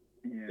there.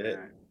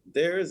 Yeah.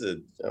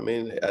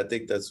 I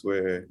think that's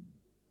where,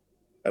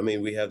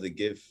 we have the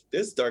gift.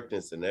 There's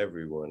darkness in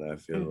everyone, I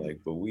feel like,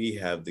 but we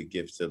have the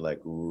gift to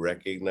like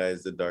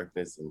recognize the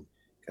darkness and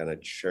kind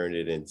of churn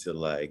it into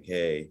like,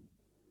 hey,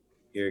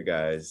 here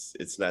guys,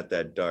 it's not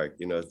that dark,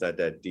 you know, it's not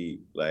that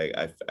deep. Like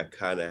I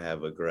kind of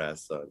have a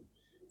grasp on,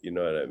 you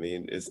know what I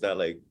mean? It's not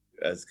like,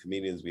 as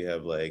comedians, we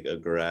have like a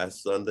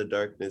grasp on the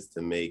darkness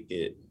to make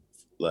it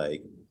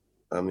like,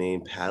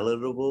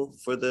 palatable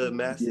for the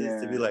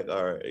masses to be like,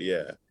 all right,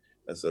 yeah,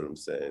 that's what I'm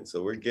saying.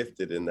 So we're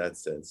gifted in that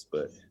sense,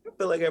 but I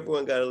feel like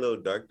everyone got a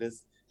little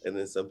darkness. And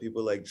then some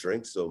people like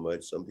drink so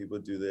much. Some people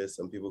do this.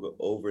 Some people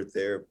go to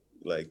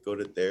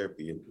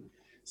therapy. And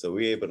so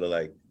we're able to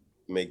like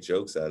make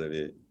jokes out of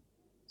it.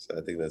 So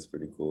I think that's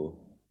pretty cool.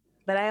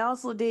 But I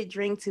also did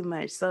drink too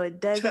much, so it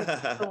doesn't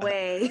take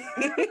away.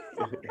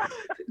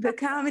 The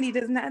comedy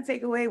does not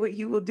take away what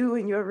you will do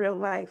in your real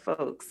life,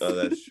 folks. Oh,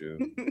 that's true.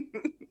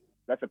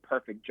 That's a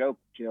perfect joke,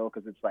 Jill,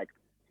 because it's like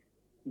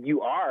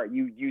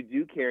you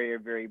do carry a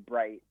very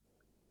bright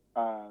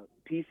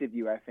piece of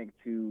you, I think,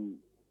 to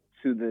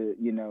the,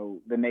 you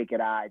know, the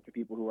naked eye, to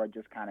people who are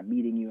just kind of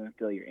meeting you and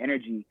feel your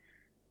energy.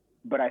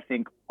 But I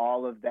think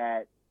all of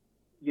that,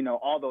 you know,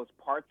 all those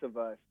parts of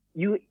us,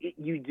 you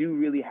do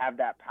really have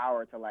that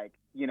power to, like,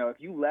 you know, if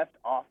you left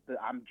off the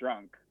I'm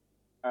drunk,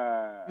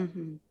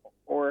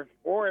 or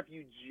if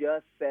you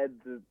just said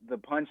the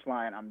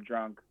punchline I'm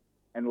drunk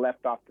and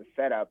left off the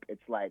setup,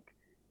 it's like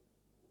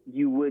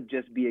you would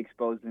just be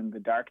exposing the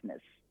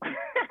darkness.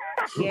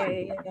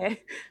 Yeah.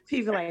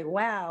 People are like,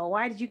 wow,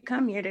 why did you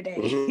come here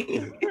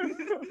today?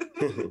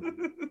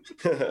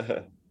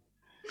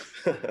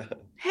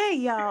 Hey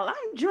y'all,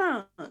 I'm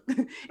drunk.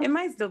 It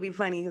might still be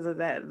funny because of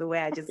that, the way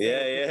I just said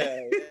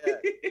it.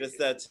 Yeah. Just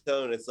that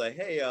tone. It's like,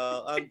 hey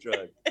y'all, I'm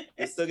drunk.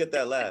 You still get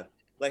that laugh.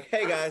 Like,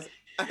 hey guys,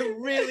 I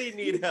really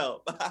need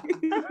help.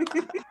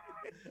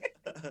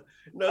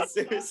 No,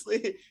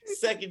 seriously,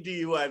 second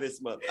DUI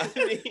this month. I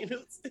mean,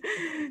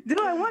 do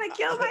I want to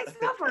kill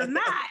myself or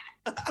not?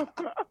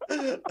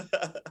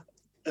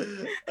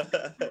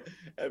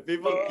 And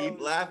people keep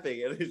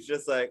laughing, and it's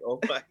just like, oh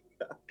my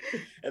God.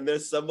 And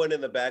there's someone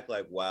in the back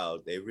like, wow,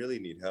 they really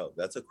need help.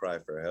 That's a cry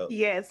for help.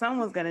 Yeah,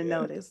 someone's gonna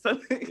notice.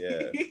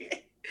 Yeah.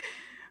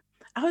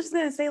 I was just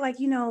gonna say, like,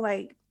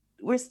 like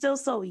we're still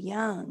so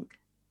young.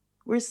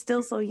 We're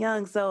still so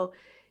young. So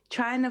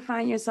trying to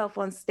find yourself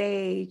on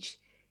stage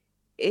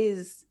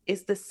is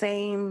the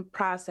same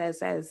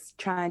process as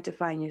trying to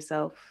find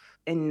yourself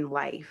in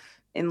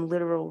life, in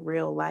literal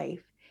real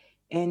life.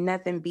 And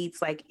nothing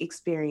beats like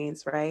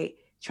experience, right?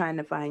 Trying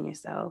to find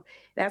yourself.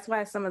 That's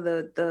why some of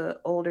the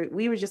older,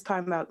 we were just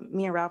talking about,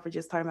 me and Ralph were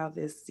just talking about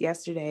this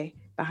yesterday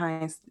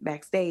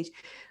backstage.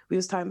 We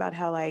was talking about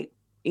how, like,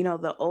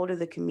 the older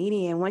the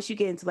comedian, once you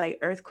get into like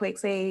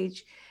earthquakes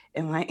age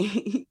and like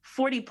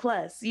 40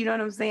 plus, you know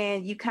what I'm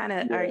saying? You kind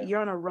of you're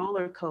on a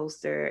roller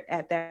coaster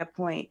at that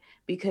point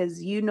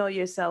because you know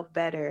yourself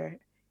better.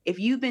 If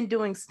you've been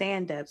doing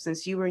stand-up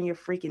since you were in your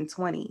freaking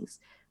 20s,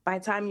 by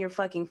the time you're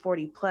fucking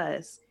 40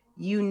 plus,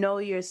 you know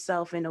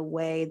yourself in a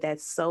way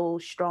that's so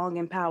strong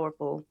and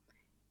powerful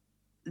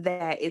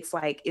that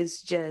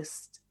it's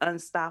just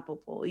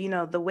unstoppable.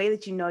 The way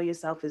that you know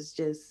yourself is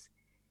just,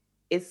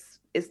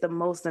 it's the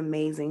most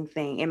amazing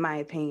thing, in my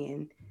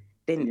opinion,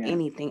 than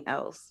anything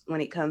else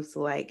when it comes to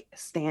like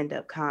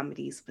stand-up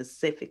comedy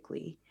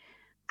specifically.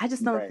 I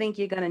just don't think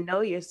you're going to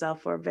know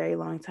yourself for a very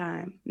long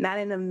time. Not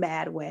in a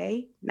bad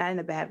way,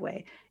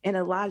 in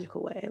a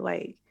logical way.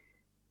 Like,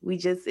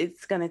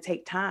 it's going to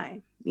take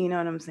time. You know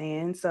what I'm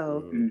saying?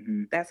 So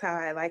that's how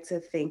I like to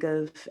think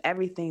of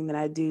everything that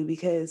I do,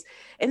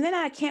 and then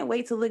I can't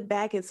wait to look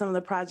back at some of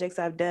the projects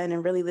I've done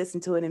and really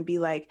listen to it and be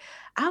like,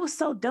 I was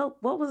so dope.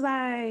 What was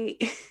I?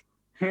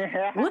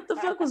 What the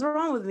fuck was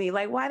wrong with me?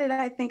 Like, why did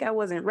I think I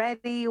wasn't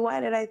ready?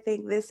 Why did I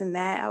think this and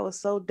that? I was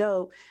so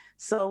dope.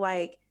 So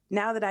like,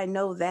 now that I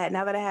know that,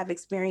 now that I have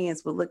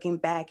experience with looking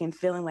back and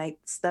feeling like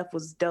stuff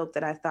was dope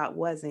that I thought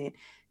wasn't,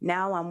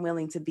 now I'm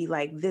willing to be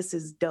like, this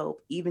is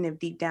dope, even if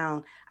deep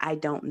down I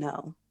don't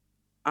know.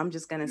 I'm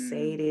just going to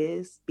say it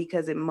is,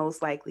 because it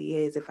most likely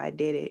is if I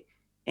did it.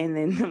 And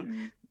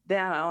then then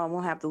I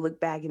won't have to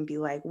look back and be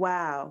like,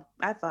 wow,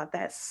 I thought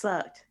that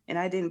sucked and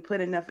I didn't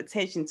put enough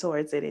attention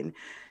towards it and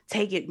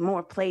take it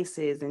more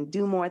places and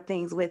do more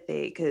things with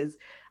it because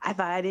I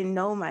thought I didn't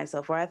know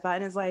myself, or I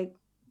thought it's like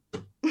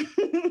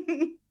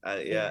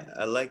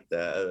I like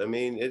that. I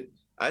mean,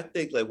 I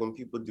think like when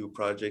people do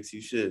projects,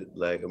 you should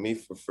like, I mean,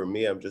 for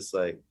me, I'm just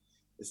like,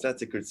 it's not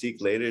to critique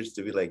later, it's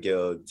to be like,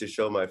 yo, to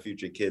show my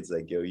future kids,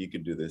 like, yo, you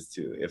could do this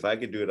too. If I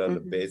could do it on the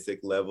basic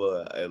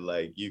level,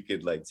 like, you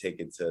could like take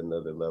it to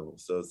another level.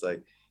 So it's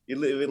like, you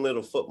live in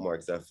little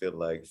footmarks, I feel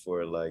like,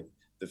 for like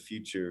the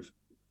future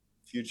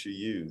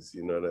use,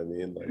 you know what I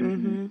mean? Like,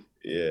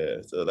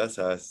 yeah, so that's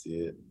how I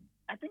see it.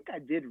 I think I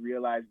did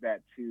realize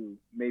that too,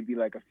 maybe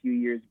like a few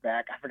years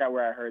back. I forgot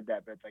where I heard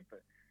that, but it's like the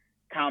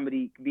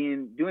comedy,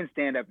 doing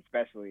stand-up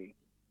especially,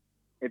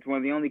 it's one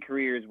of the only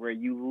careers where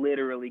you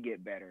literally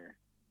get better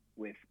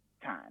with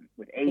time,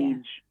 with age. Yeah.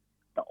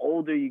 The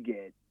older you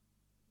get,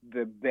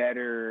 the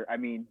better. I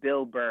mean,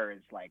 Bill Burr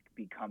is like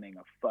becoming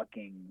a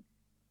fucking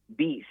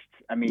beast.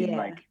 I mean,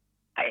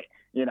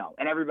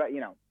 and everybody,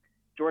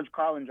 George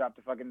Carlin dropped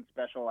a fucking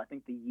special, I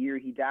think the year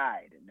he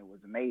died, and it was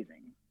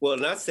amazing. Well,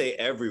 not say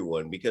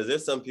everyone, because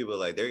there's some people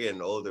like they're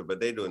getting older, but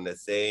they're doing the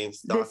same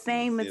stuff. The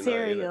same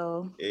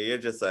material. You're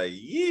just like,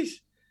 yeesh.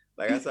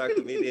 Like I saw a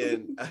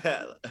comedian,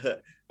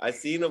 I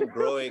seen him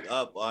growing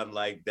up on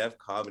like Def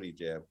Comedy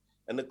Jam,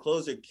 and the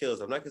closer kills.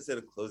 I'm not gonna say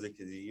the closer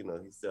because he's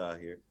still out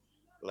here.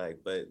 Like,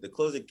 but the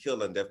closer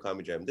killed on Def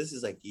Comedy Jam. This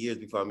is like years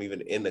before I'm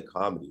even in the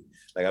comedy.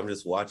 Like I'm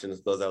just watching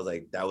this close. I was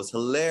like, that was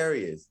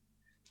hilarious.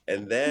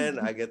 And then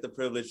I get the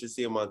privilege to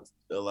see him on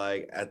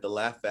like at the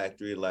Laugh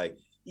Factory, like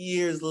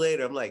years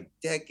later. I'm like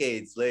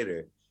decades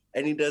later,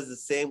 and he does the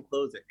same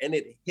closer, and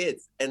it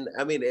hits. And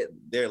I mean,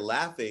 they're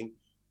laughing,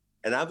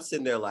 and I'm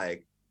sitting there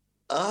like,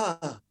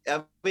 I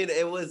mean,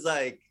 it was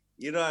like,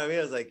 you know what I mean?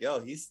 I was like,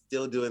 yo, he's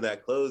still doing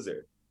that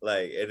closer.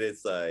 Like, and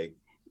it's like,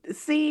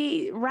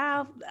 see,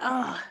 Ralph,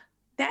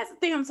 that's the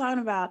thing I'm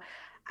talking about.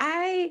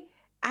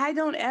 I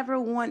don't ever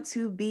want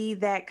to be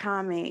that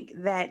comic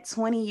that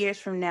 20 years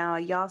from now,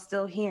 y'all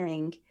still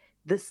hearing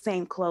the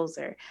same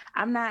closer.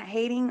 I'm not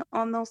hating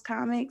on those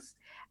comics.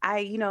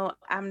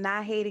 I'm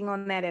not hating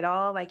on that at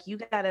all. Like, you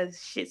got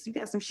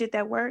some shit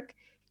that work.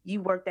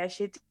 You work that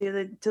shit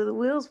till the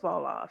wheels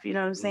fall off. You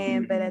know what I'm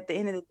saying? But at the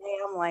end of the day,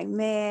 I'm like,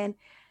 man,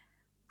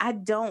 I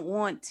don't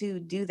want to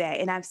do that.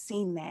 And I've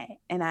seen that.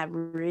 And I've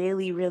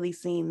really, really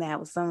seen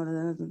that with some of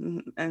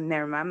them. And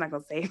never mind, I'm not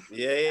going to say.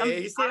 Yeah.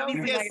 You see how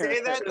you can't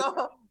say that,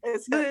 though?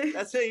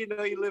 That's how you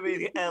know you live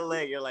in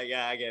LA. You're like,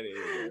 yeah, I get it.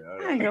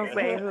 I ain't going to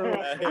say who.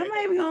 I'm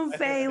not even going to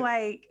say,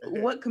 like,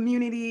 what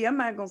community. I'm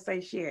not going to say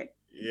shit.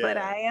 Yeah. But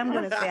I am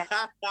going to say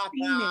I've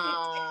seen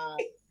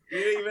it. You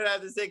don't even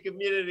have to say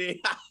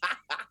community.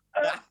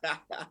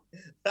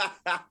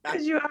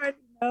 Because you already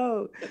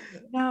No,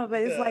 no,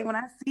 but it's like when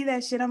I see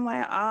that shit, I'm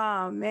like,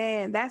 oh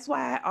man, that's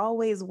why I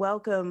always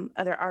welcome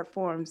other art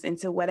forms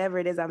into whatever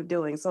it is I'm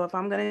doing. So if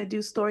I'm gonna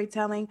do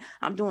storytelling,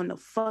 I'm doing the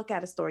fuck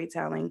out of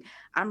storytelling.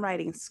 I'm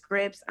writing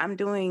scripts. I'm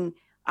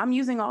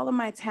using all of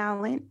my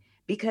talent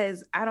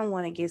because I don't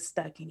want to get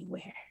stuck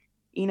anywhere.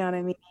 You know what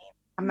I mean?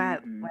 I'm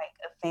not Mm-hmm. like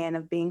a fan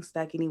of being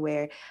stuck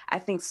anywhere. I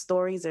think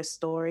stories are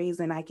stories,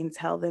 and I can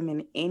tell them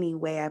in any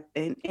way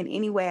in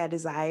any way I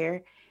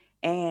desire.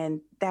 And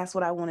that's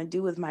what I want to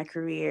do with my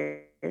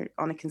career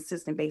on a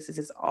consistent basis,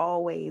 is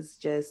always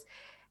just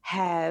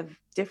have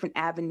different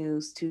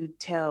avenues to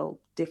tell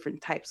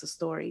different types of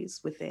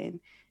stories within.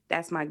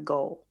 That's my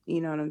goal.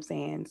 You know what I'm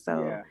saying? So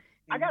Yeah.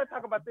 I gotta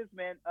talk about this,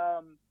 man.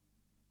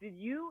 Did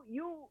you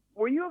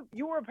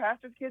were a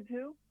pastor's kid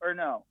too, or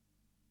no?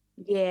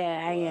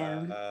 yeah, I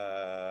am.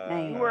 I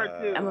You am. were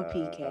I'm too. a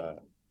PK.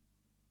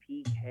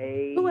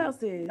 Who PK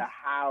else in is? the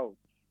house.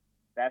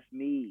 That's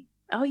me.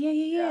 Oh yeah,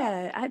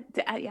 Yeah.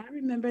 yeah, yeah. I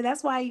remember.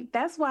 That's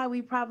why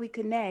we probably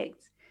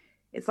connect.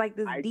 It's like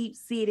this I deep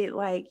seated,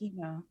 like,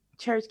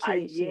 church I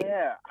kid shit.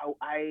 yeah.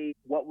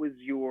 What was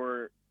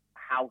your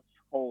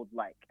household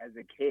like as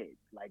a kid?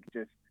 Like,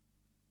 just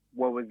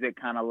what was it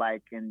kind of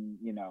like in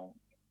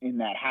in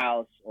that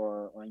house,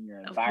 or in your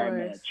Of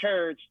environment at course.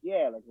 church?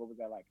 Yeah, like what was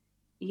that like?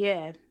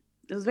 Yeah.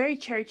 It was very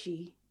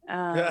churchy.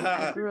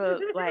 I grew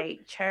up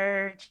like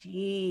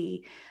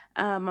churchy.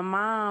 My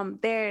mom,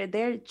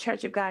 they're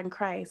Church of God in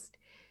Christ,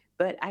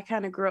 but I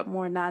kind of grew up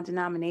more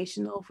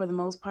non-denominational for the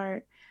most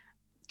part.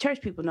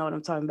 Church people know what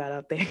I'm talking about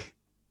out there.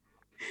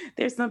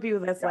 There's some people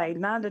that's Got like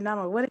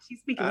non-denominational. What is she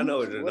speaking I know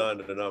English? what the what?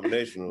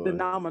 non-denominational The one.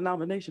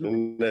 non-denominational.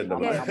 Nama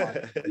Yeah.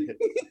 nama.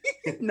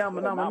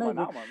 Nama Non-denominational.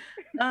 nama.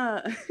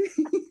 Uh,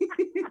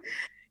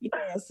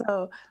 yeah.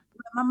 So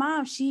my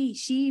mom,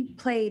 she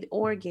played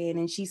organ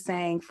and she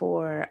sang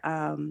for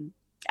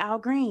Al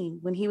Green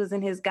when he was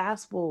in his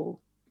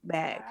gospel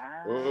bag.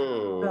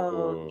 Wow.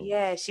 So Mm.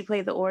 yeah, she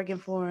played the organ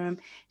for him.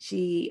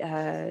 She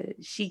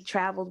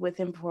traveled with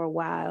him for a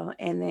while,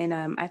 and then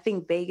I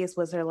think Vegas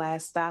was her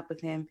last stop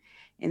with him,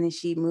 and then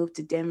she moved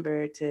to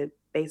Denver to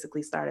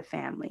basically start a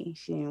family.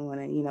 She didn't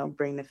want to,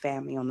 bring the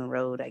family on the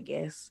road, I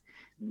guess.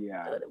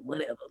 Yeah. But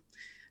whatever.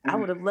 I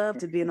would have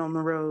loved to been on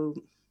the road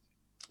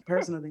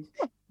personally,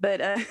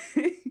 but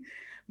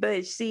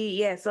but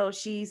so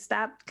she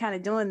stopped kind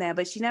of doing that,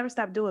 but she never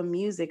stopped doing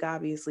music,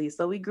 obviously.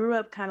 So we grew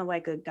up kind of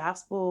like a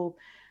gospel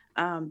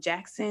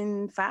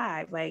Jackson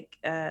 5, like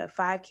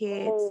 5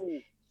 kids. Oh,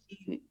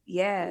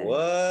 Yeah,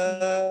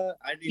 What?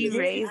 I need she to get see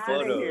raised out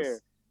of us. photos. here.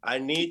 I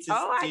need to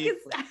Oh, see.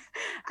 I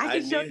I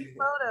can show you need.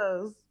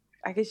 photos.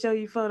 I can show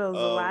you photos. A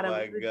Oh lot of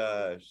my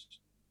gosh.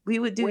 we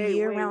would do Wait,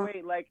 year wait, round.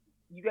 wait. Like,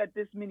 you got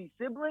this many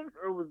siblings,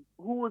 or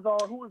who was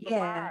the Yeah,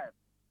 five?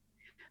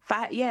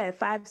 five. Yeah,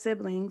 5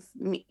 siblings.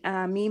 Me,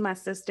 my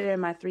sister,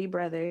 and my 3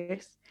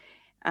 brothers.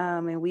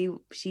 And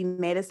she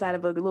made us out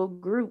of a little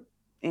group,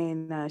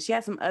 and she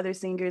had some other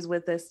singers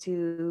with us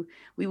too.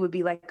 We would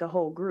be like a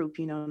whole group,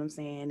 you know what I'm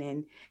saying?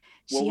 And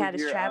she What was had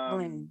us your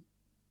traveling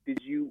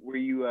were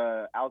you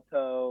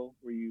alto?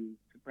 Were you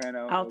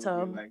soprano? What was your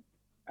alto. like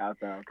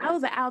alto? I Okay.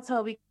 was an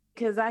alto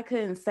because I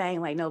couldn't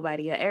sing like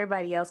nobody.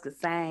 Everybody else could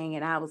sing,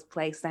 and I was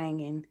play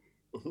singing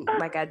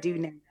like I do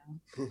now.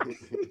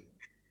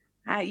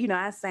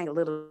 I sang a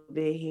little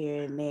bit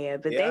here and there,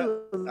 but they Yeah, was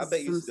I some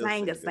bet you still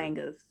sing good.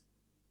 singers.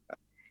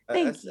 I,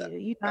 Thank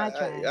you. I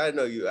tried. I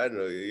know you. I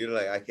know you. You're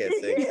like I can't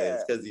sing things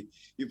Yeah. because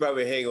you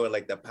probably hang with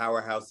like the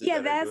powerhouses Yeah,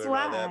 that are that's doing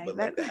all that. why.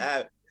 But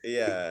like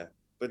yeah.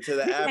 But to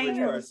the average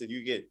Yeah. person,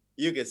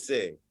 you can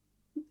sing.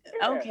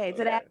 Yeah. Okay,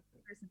 to Okay. that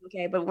person,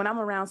 okay. But when I'm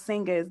around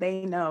singers,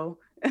 they know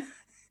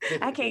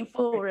I can't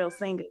fool real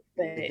singers.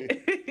 But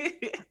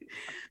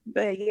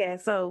but yeah,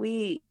 so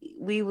we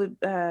would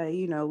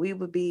we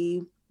would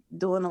be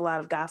doing a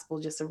lot of gospel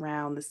just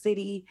around the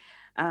city.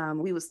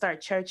 We would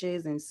start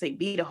churches and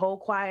be the whole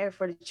choir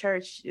for the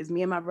church. Is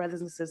me and my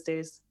brothers and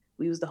sisters.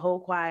 We was the whole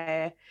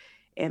choir,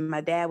 and my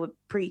dad would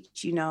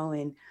preach,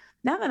 and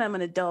now that I'm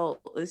an adult,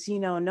 it's,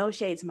 no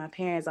shade to my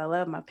parents. I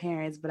love my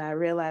parents, but I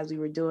realized we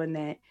were doing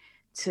that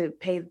to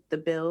pay the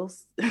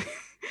bills,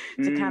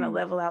 to kind of Mm.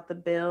 level out the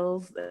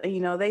bills.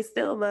 They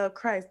still love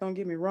Christ. Don't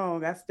get me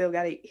wrong. I still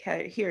got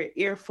to hear an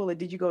earful of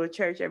 "Did you go to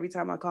church?" every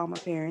time I call my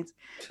parents.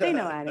 They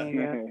know I didn't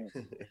go.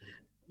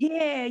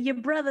 Yeah, your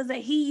brothers are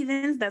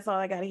heathens. That's all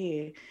I got to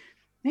hear.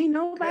 Ain't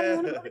nobody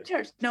want to go to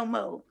church no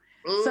more.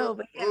 So,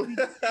 but yeah,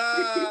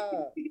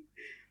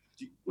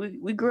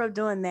 we grew up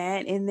doing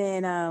that, and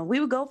then we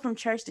would go from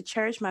church to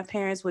church. My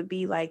parents would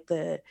be like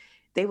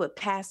they would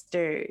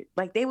pastor,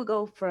 like they would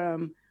go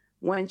from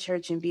one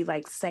church and be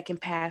like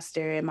second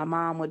pastor, and my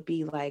mom would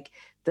be like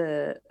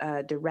the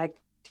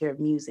director of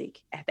music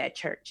at that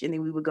church, and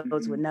then we would go to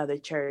Mm-hmm. another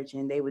church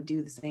and they would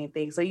do the same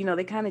thing. So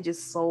they kind of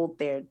just sold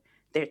their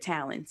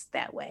talents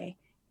that way,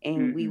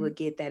 and we Mm-hmm. would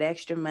get that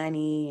extra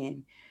money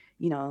and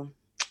you know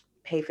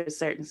pay for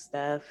certain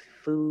stuff,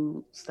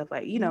 food, stuff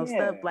like, stuff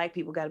Yeah. black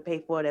people got to pay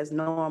for that's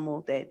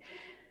normal that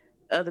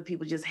other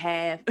people just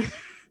have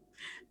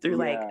through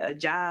like Yeah. a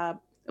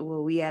job.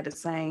 Well, we had to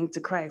sing to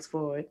Christ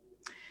for it.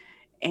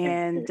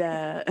 And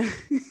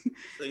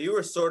So you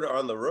were sort of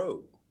on the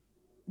road.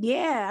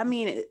 yeah, I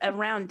mean,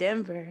 around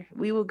Denver,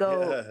 we would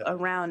go Yeah.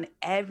 around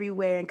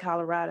everywhere in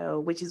Colorado,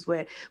 which is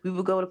where we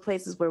would go to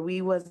places where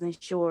we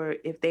wasn't sure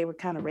if they were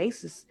kind of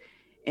racist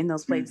in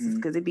those places,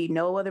 because it'd be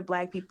no other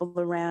Black people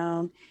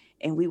around,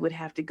 and we would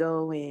have to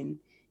go and,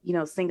 you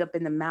know, sing up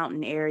in the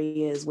mountain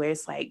areas where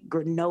it's like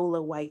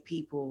granola white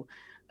people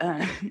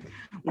uh,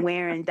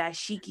 wearing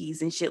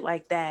dashikis and shit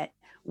like that.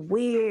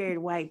 Weird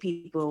white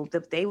people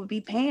that they would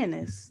be paying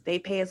us. They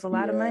pay us a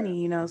lot of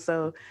money, you know.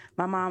 So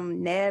my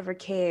mom never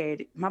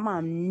cared. My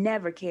mom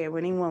never cared what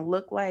anyone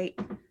looked like,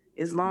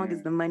 as long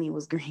as the money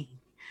was green.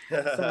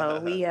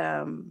 So we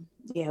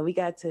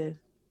got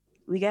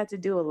to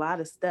do a lot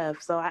of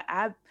stuff. So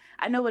I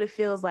know what it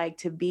feels like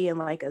to be in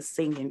like a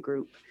singing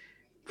group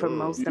for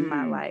most of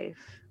my life.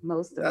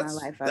 Most of my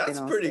life I've been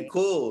on pretty stage.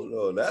 cool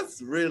though.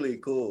 That's really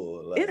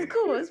cool. Like, It's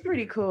cool. It's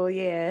pretty cool.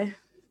 Yeah.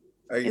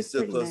 are you It's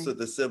still pretty close nice. with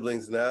the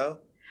siblings now?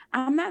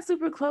 I'm not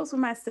super close with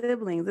my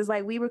siblings. It's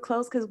like we were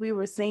close because we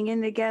were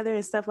singing together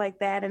and stuff like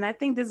that. And I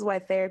think this is why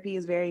therapy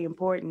is very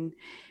important,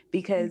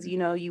 because, you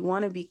know, you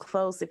want to be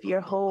close. If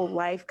your whole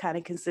life kind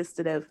of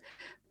consisted of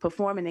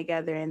performing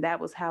together and that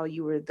was how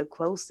you were the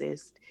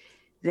closest,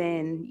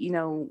 then, you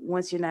know,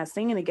 once you're not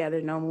singing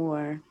together no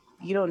more,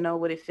 you don't know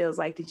what it feels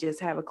like to just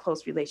have a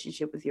close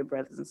relationship with your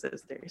brothers and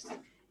sisters.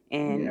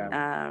 And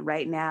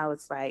right now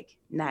it's like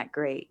not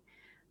great.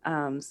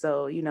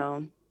 So, you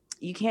know,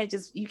 you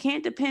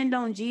can't depend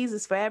on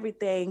Jesus for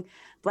everything,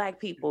 Black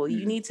people.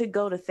 You need to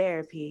go to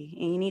therapy,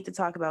 and you need to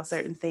talk about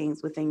certain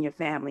things within your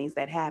families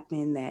that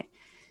happen that,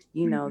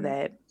 you know,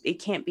 that it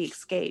can't be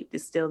escaped.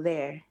 It's still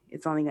there.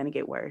 It's only going to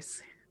get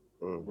worse.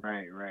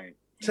 Right.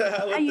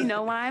 Now you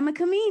know why I'm a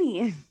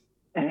comedian.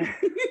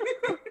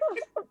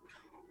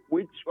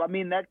 Which, I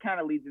mean, that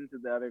kind of leads into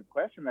the other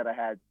question that I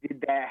had.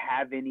 Did that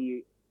have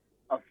any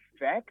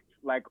effect,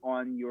 like,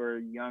 on your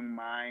young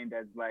mind,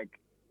 as like,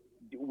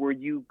 were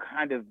you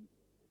kind of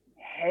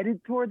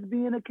headed towards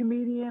being a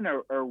comedian,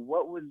 or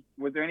what was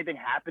there anything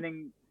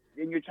happening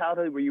in your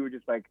childhood where you were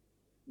just like,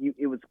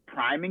 it was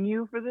priming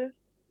you for this?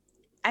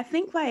 I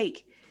think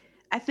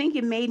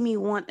it made me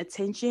want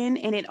attention,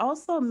 and it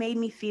also made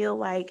me feel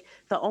like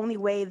the only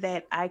way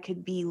that I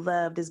could be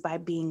loved is by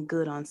being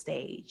good on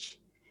stage.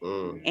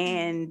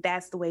 And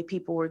that's the way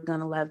people were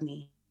going to love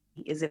me,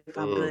 is if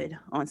I'm good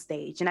on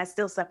stage. And I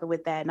still suffer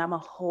with that. And I'm a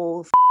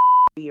whole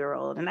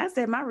year-old. And I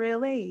said my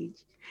real age.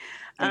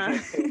 We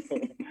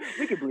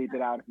can bleep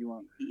it out if you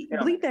want.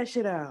 Bleep that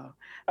shit out.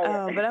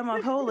 But I'm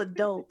a whole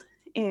adult.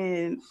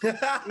 And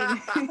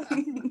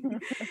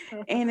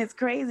and it's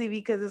crazy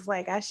because it's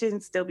like I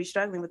shouldn't still be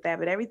struggling with that,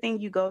 but everything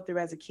you go through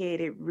as a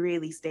kid, it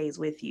really stays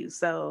with you.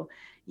 So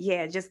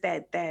yeah, just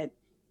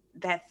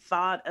that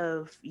thought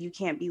of you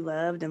can't be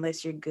loved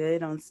unless you're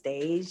good on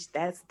stage,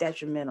 that's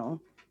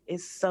detrimental.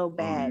 It's so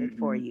bad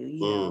for you, you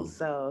know.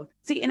 So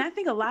see, and I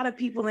think a lot of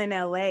people in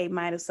LA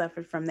might have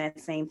suffered from that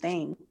same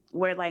thing,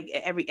 where like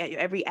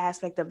every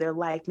aspect of their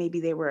life,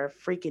 maybe they were a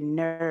freaking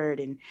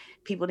nerd and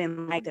people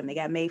didn't like them, they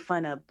got made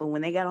fun of, but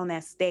when they got on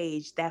that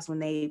stage, that's when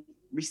they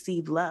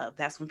received love.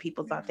 That's when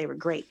people thought they were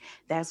great.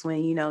 That's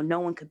when, you know, no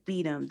one could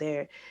beat them.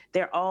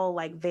 They're all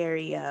like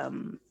very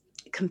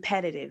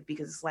competitive,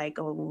 because it's like,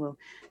 oh well,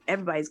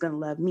 everybody's gonna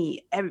love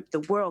me, the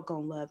world gonna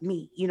love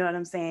me, you know what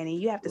I'm saying?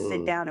 And you have to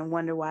sit down and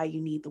wonder why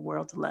you need the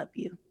world to love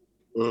you.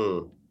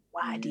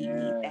 Why do you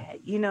need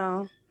that, you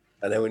know?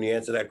 And then when you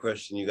answer that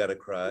question, you gotta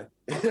cry.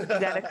 You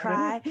gotta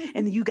cry,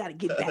 and then you gotta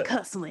get back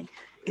hustling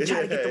and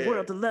try to get the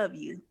world to love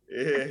you.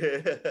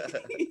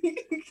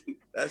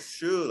 That's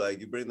true. Like,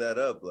 you bring that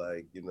up,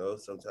 like, you know,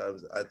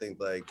 sometimes I think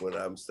like when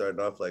I'm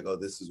starting off, like, oh,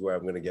 this is where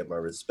I'm gonna get my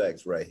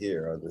respect, right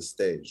here on the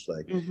stage.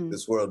 Like,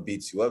 this world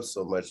beats you up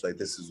so much, like,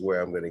 this is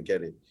where I'm gonna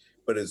get it.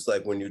 But it's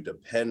like when you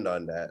depend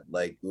on that,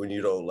 like when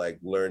you don't like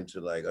learn to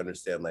like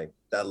understand, like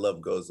that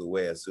love goes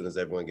away as soon as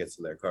everyone gets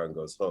in their car and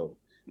goes home.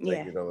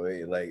 Like, you know what I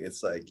mean? Like,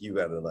 it's like you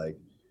gotta like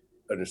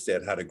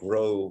understand how to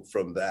grow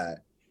from that,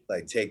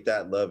 like take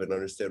that love and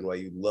understand why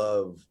you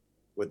love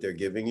what they're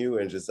giving you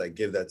and just like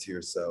give that to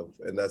yourself.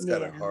 And that's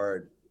kind of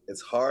hard.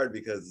 It's hard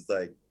because it's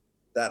like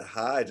that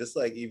high, just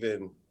like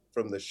even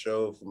from the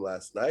show from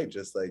last night,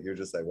 just like you're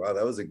just like, wow,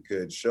 that was a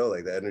good show.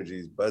 Like the energy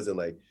is buzzing.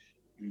 Like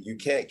you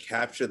can't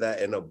capture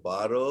that in a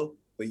bottle,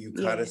 but you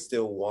kind of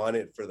still want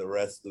it for the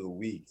rest of the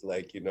week.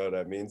 Like, you know what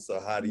I mean? So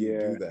how do you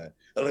do that?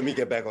 Oh, let me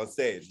get back on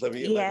stage. Let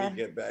me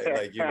get back.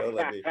 Like, you know,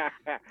 let me.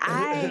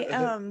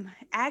 I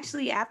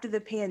actually, after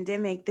the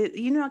pandemic,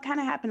 you know, it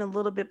kind of happened a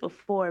little bit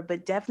before,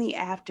 but definitely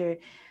after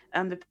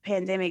the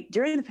pandemic.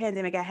 During the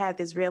pandemic, I had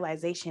this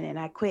realization, and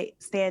I quit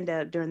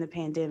stand-up during the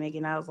pandemic,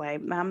 and I was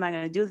like, I'm not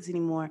going to do this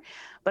anymore.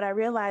 But I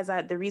realized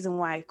the reason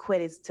why I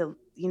quit is to,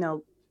 you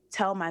know,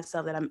 tell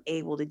myself that I'm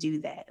able to do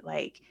that.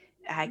 Like,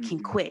 I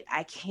can quit.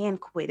 I can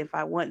quit if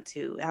I want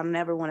to. I'll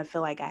never want to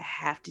feel like I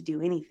have to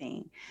do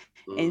anything.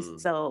 And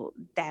so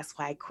that's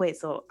why I quit.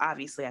 So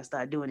obviously I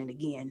started doing it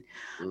again.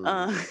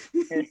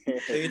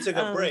 So you took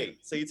a break.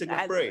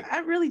 I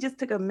really just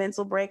took a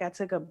mental break. I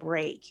took a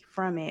break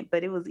from it,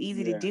 but it was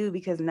easy to do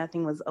because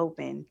nothing was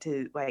open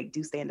to like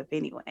do stand up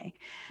anyway.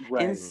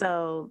 Right. And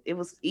so it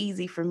was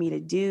easy for me to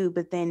do.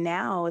 But then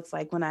now it's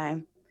like when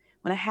I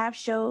have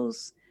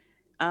shows,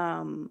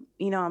 I'm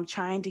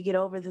trying to get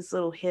over this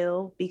little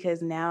hill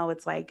because now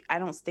it's like I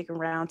don't stick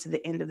around to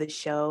the end of the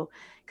show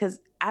because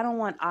I don't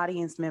want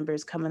audience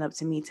members coming up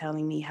to me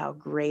telling me how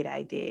great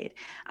I did.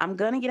 I'm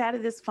going to get out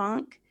of this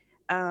funk.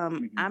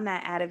 I'm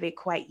not out of it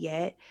quite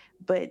yet,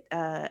 but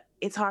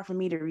it's hard for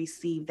me to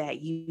receive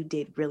that you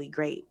did really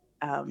great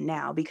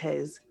now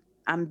because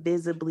I'm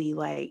visibly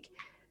like,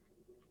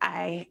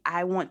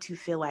 I want to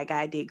feel like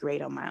I did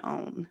great on my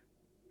own.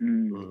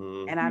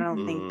 And I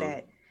don't think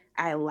that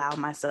I allow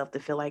myself to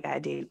feel like I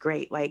did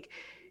great. Like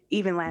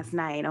even last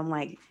night, I'm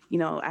like,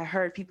 I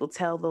heard people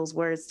tell those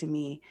words to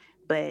me,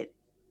 but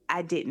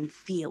I didn't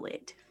feel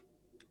it.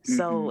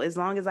 So as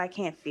long as I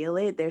can't feel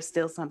it, there's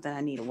still something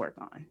I need to work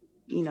on.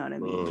 You know what I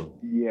mean?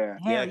 Yeah.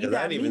 Hell, you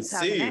got I didn't me even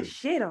talking see that you.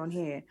 shit on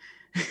here.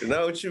 You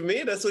know what you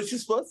mean? That's what you're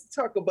supposed to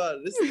talk about.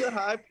 This is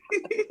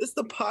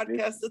the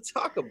podcast to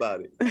talk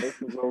about it.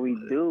 This is what we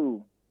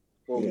do.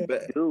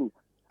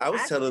 I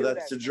was telling feel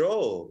that to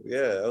Joel.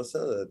 Yeah, I was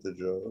telling that to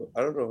Joel.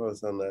 I don't know if I was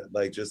telling that.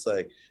 Like, just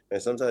like,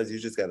 and sometimes you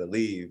just gotta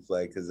leave,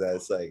 like, because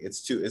that's like,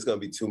 it's gonna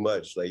be too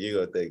much. Like, you're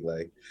gonna think,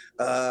 like,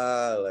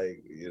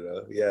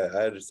 yeah,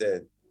 I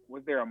understand.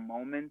 Was there a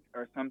moment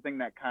or something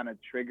that kind of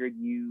triggered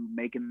you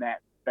making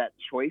that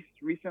choice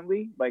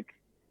recently? Like,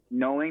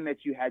 knowing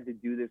that you had to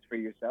do this for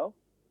yourself?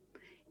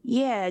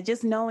 Yeah,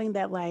 just knowing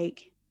that,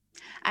 like,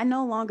 I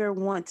no longer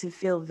want to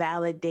feel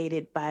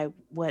validated by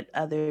what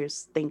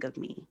others think of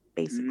me,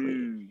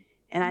 basically.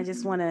 And I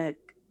just want to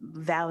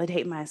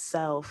validate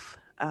myself.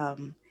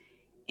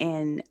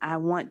 And I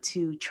want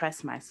to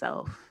trust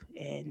myself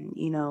and,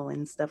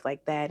 and stuff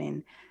like that.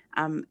 And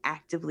I'm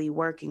actively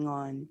working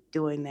on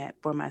doing that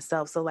for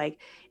myself. So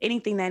like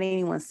anything that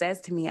anyone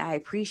says to me, I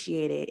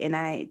appreciate it and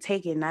I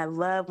take it. And I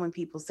love when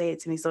people say it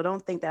to me. So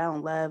don't think that I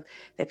don't love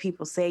that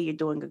people say you're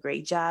doing a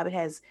great job. It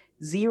has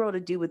zero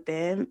to do with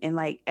them and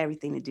like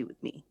everything to do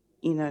with me.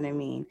 You know what I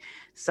mean?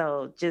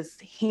 So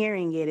just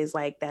hearing it is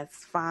like,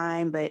 that's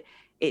fine, but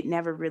it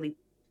never really,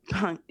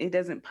 it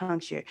doesn't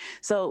puncture.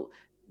 So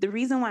the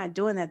reason why I'm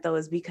doing that though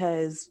is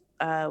because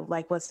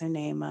like what's her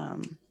name?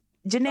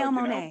 Janelle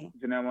Monáe.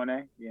 Janelle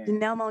Monáe, yeah.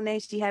 Janelle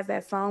Monáe, she has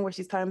that song where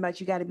she's talking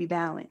about you got to be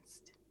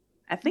balanced.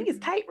 I think it's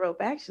Tightrope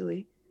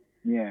actually.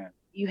 Yeah.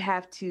 You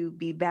have to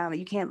be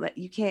balanced.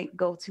 You can't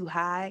go too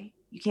high.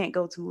 You can't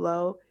go too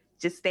low.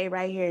 Just stay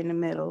right here in the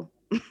middle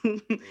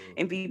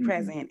and be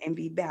present and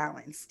be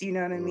balanced. You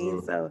know what I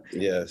mean? So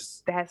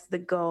yes, that's the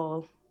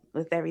goal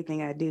with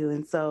everything I do.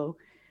 And so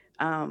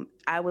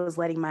I was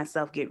letting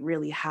myself get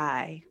really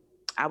high.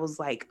 I was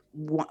like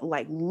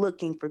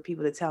looking for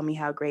people to tell me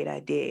how great I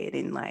did.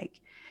 And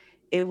like,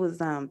 it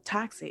was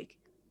toxic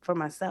for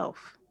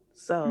myself.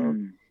 So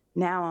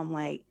now I'm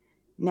like,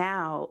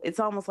 now it's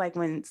almost like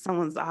when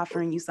someone's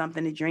offering you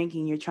something to drink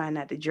and you're trying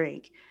not to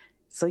drink.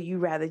 So you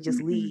rather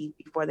just leave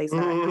before they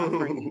start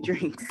offering you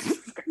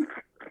drinks.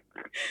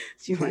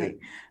 She's like,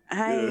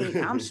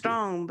 I'm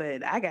strong,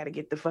 but I got to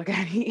get the fuck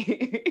out of here.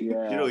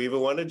 Yeah. You don't even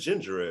want a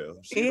ginger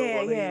ale.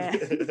 Yeah.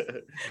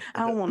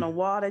 I don't want no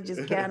water.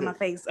 Just get out of my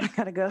face. I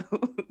got to go.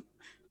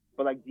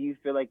 But like, do you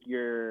feel like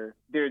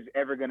there's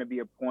ever going to be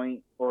a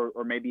point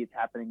or maybe it's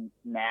happening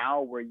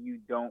now where you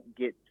don't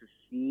get to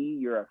see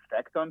your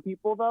effect on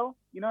people though?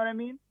 You know what I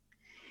mean?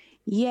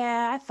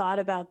 Yeah, I thought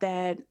about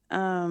that.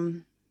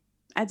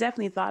 I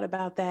definitely thought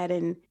about that.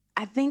 And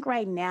I think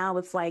right now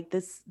it's like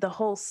the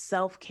whole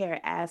self-care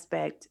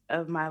aspect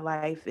of my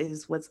life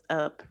is what's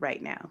up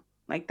right now.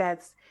 Like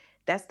that's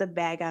the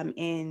bag I'm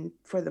in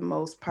for the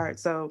most part.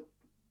 So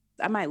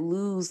I might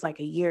lose like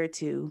a year or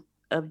two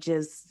of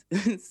just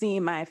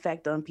seeing my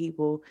effect on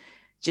people,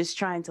 just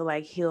trying to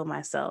like heal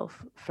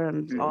myself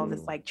from all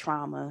this like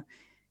trauma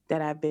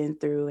that I've been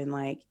through and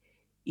like,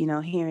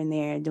 here and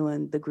there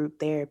doing the group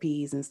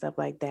therapies and stuff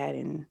like that.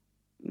 And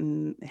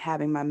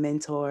having my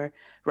mentor,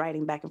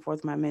 writing back and forth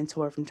with my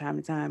mentor from time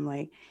to time,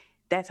 like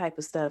that type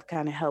of stuff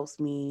kind of helps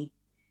me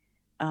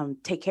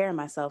take care of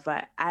myself.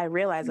 I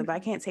realize if I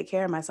can't take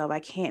care of myself, I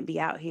can't be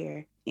out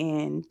here.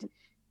 And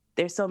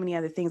there's so many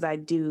other things I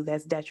do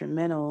that's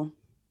detrimental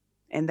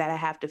and that I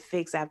have to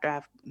fix after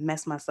I've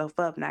messed myself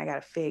up and I got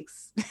to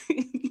fix.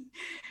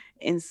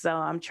 And so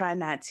I'm trying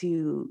not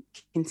to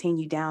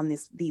continue down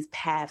these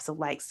paths of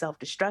like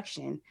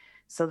self-destruction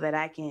so that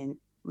I can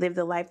live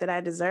the life that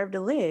I deserve to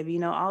live.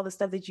 All the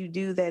stuff that you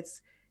do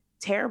that's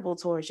terrible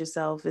towards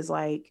yourself is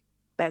like,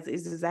 that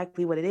is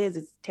exactly what it is.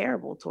 It's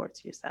terrible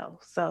towards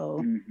yourself.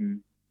 So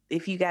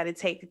if you got to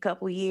take a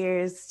couple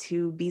years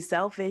to be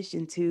selfish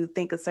and to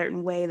think a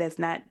certain way that's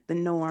not the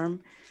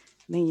norm,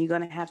 then you're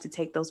going to have to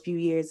take those few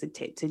years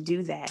to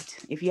do that.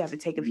 If you have to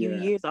take a few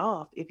years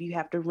off, if you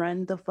have to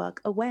run the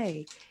fuck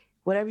away,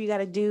 whatever you got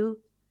to do,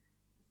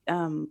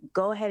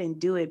 go ahead and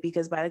do it,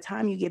 because by the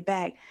time you get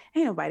back,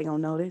 ain't nobody gonna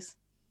notice.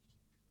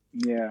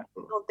 Yeah.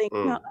 Don't think,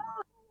 you know,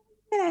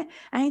 yeah,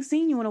 I ain't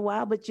seen you in a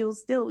while, but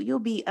you'll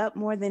be up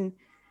more than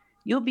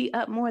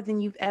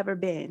you've ever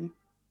been.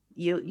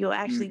 You'll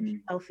actually be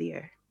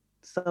healthier,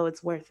 so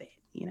it's worth it.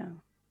 You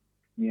know.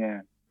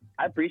 Yeah,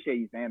 I appreciate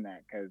you saying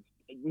that, because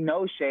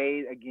no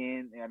shade.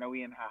 Again, I know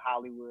we in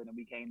Hollywood and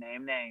we can't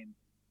name names,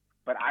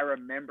 but I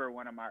remember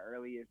one of my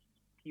earliest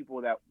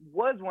people that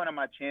was one of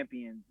my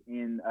champions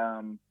in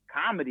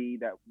comedy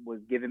that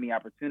was giving me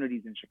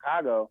opportunities in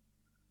Chicago.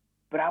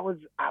 But I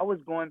was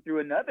going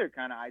through another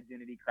kind of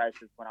identity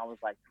crisis when I was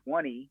like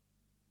 20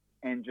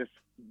 and just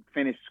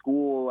finished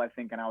school, I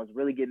think, and I was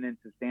really getting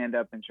into stand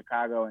up in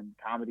Chicago and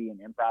comedy and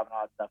improv and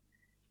all that stuff.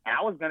 And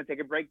I was gonna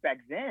take a break back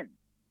then.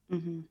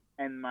 Mm-hmm.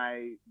 And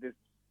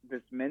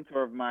this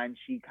mentor of mine,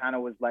 she kind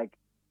of was like,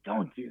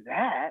 "Don't do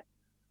that.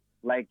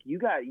 Like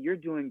you're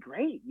doing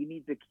great. You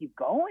need to keep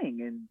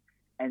going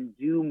and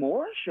do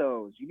more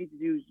shows.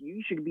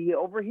 You should be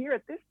over here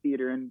at this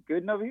theater and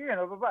good and over here and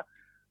blah blah blah."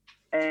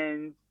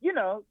 And you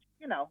know,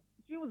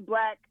 she was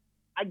Black.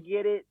 I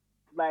get it.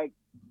 Like,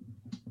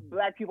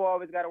 Black people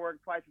always got to work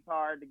twice as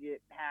hard to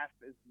get half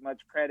as much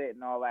credit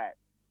and all that.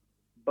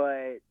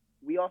 But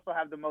we also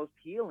have the most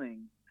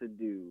healing to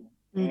do.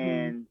 Mm-hmm.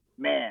 And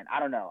man, I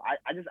don't know.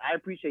 I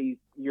appreciate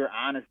your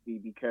honesty,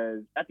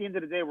 because at the end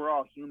of the day, we're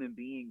all human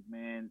beings,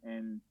 man.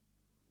 And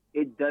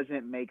it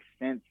doesn't make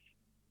sense.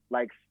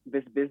 Like,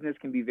 this business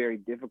can be very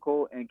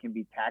difficult and can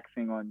be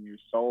taxing on your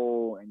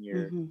soul and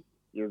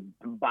your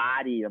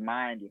body, your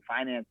mind, your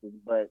finances.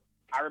 But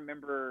I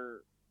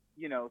remember,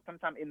 you know,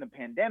 sometime in the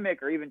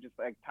pandemic, or even just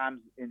like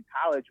times in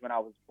college when I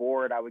was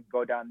bored, I would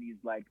go down these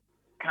like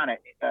kind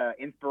of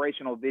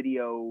inspirational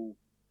video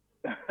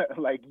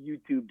like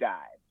YouTube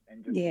dives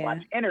and just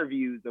watch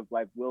interviews of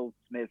like Will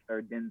Smith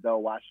or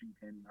Denzel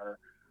Washington or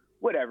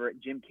whatever,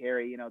 Jim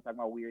Carrey, you know, talking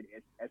about weird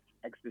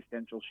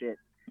existential shit.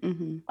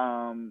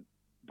 Mm-hmm.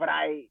 But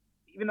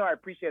even though I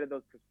appreciated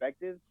those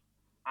perspectives,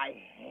 I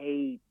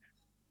hate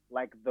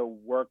like the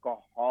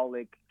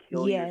workaholic,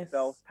 kill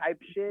yourself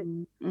type shit.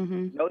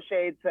 Mm-hmm. No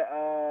shade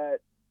to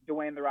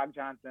Dwayne "The Rock"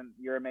 Johnson.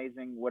 You're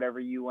amazing. Whatever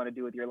you want to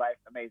do with your life,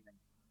 amazing.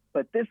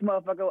 But this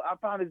motherfucker, I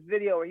found this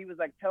video where he was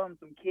like telling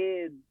some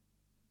kids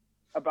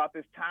about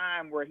this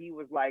time where he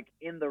was like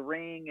in the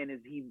ring and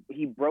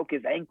he broke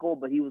his ankle,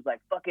 but he was like,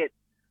 "Fuck it,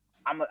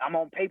 I'm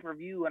on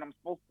pay-per-view and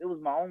it was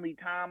my only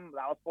time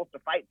I was supposed to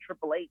fight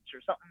Triple H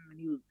or something."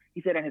 And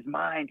he said in his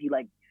mind, he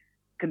like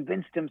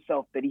convinced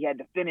himself that he had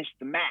to finish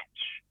the match,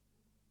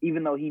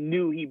 even though he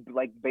knew he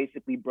like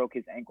basically broke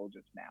his ankle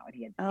just now and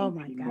he had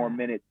 18 more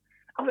minutes.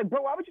 I was like,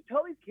 bro, why would you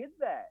tell these kids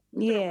that?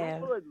 It's like a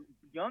room full of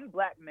young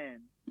Black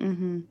men.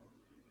 Mm-hmm.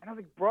 And I was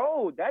like,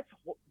 bro, that's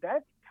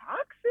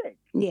toxic.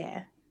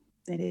 Yeah,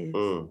 it is.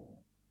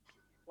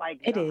 Like,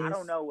 I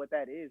don't know what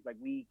that is. Like,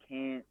 we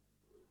can't,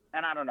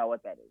 and I don't know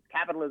what that is.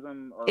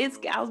 Capitalism, or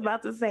I was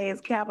about to say it's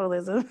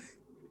capitalism.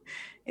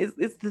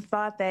 It's the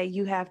thought that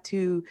you have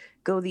to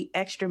go the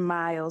extra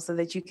mile so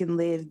that you can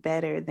live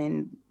better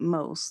than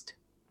most.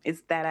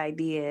 It's that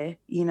idea,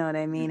 you know what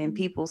I mean? Mm-hmm. And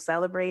people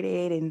celebrate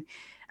it. And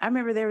I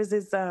remember there was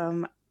this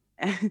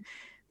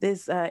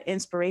this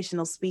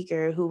inspirational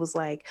speaker who was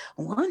like,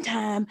 one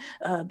time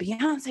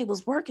Beyonce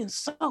was working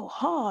so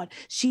hard,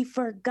 she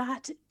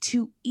forgot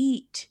to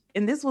eat.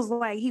 And this was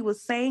like, he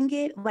was saying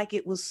it like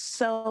it was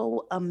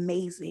so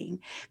amazing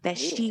that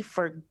she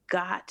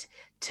forgot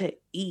to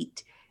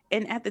eat.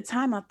 And at the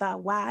time I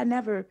thought, wow, I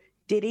never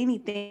did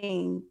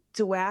anything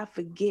to where I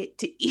forget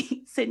to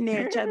eat, sitting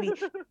there chubby.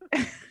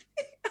 I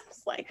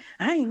was like,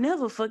 I ain't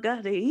never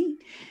forgot to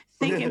eat,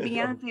 thinking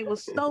Beyonce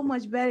was so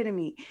much better than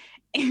me.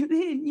 And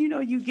then, you know,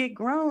 you get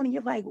grown and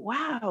you're like,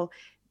 wow,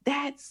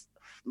 that's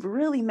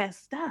really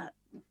messed up.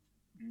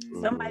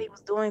 Somebody was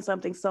doing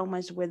something so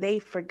much where they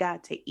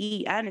forgot to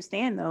eat. I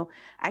understand, though.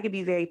 I could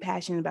be very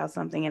passionate about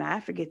something and I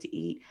forget to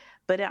eat,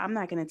 but I'm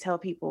not going to tell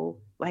people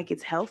like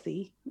it's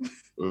healthy.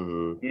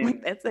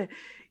 Mm-hmm. Like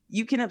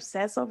you can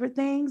obsess over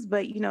things,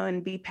 but, you know,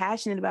 and be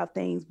passionate about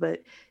things,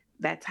 but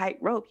that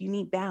tightrope, you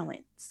need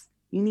balance.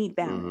 You need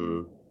balance.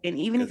 Mm-hmm. And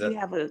even if you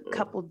have a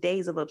couple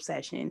days of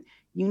obsession,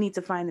 you need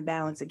to find the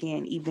balance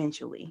again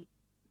eventually,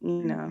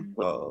 you know?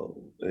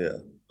 Oh, yeah,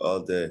 all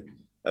day.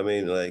 I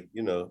mean, like,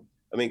 you know,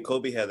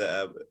 Kobe had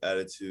the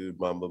attitude,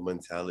 Mamba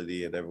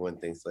mentality, and everyone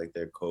thinks like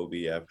they're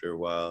Kobe after a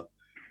while.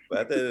 But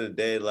at the end of the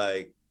day,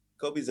 like,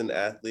 Kobe's an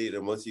athlete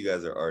and most of you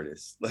guys are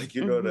artists. Like,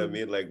 you know what I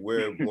mean? Like,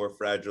 we're more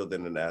fragile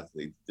than an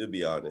athlete, to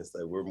be honest.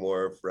 Like, we're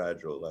more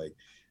fragile. Like,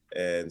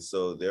 and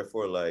so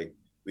therefore, like,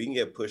 we can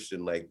get pushed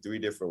in like 3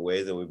 different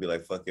ways and we'd be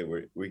like, fuck it,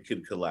 we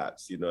could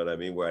collapse. You know what I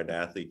mean? Where an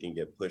athlete can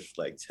get pushed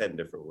like 10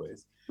 different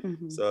ways.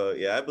 Mm-hmm. So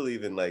yeah, I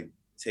believe in like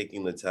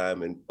taking the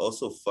time and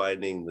also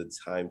finding the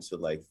time to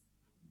like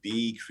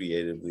be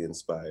creatively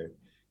inspired.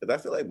 Because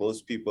I feel like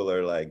most people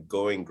are like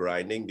going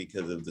grinding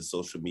because of the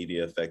social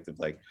media effect of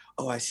like,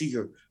 oh, I see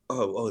your,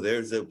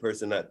 there's a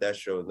person at that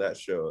show and that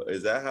show.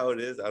 Is that how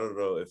it is? I don't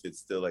know if it's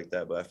still like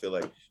that, but I feel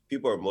like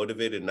people are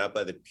motivated not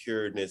by the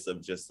pureness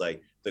of just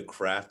like the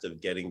craft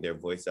of getting their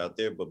voice out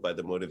there, but by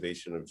the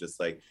motivation of just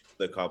like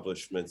the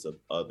accomplishments of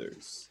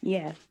others.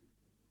 Yeah.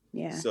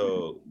 Yeah.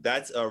 So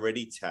that's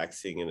already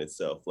taxing in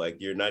itself. Like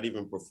you're not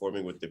even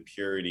performing with the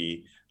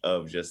purity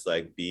of just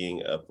like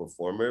being a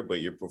performer,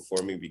 but you're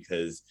performing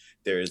because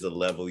there is a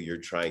level you're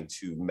trying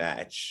to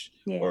match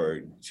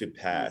or to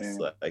pass.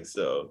 Like,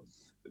 so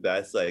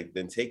that's like,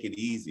 then take it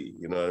easy.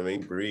 You know what I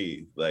mean?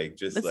 Breathe. Like,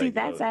 just but like, see,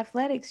 that's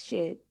athletics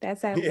shit.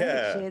 That's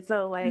athletic shit.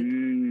 So like,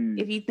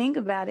 if you think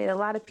about it, a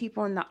lot of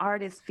people in the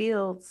artist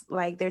fields,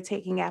 like they're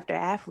taking after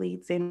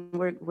athletes, and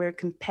we're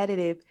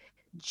competitive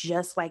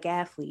just like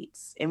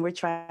athletes, and we're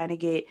trying to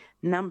get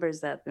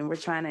numbers up, and we're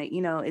trying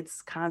to,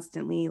 it's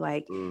constantly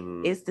like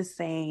it's the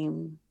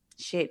same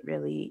shit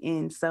really.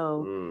 And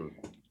so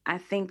I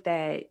think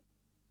that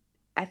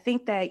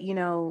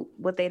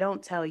what they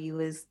don't tell you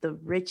is the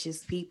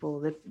richest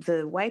people,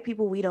 the white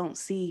people we don't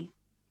see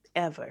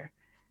ever,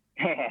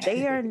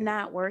 they are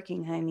not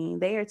working, honey.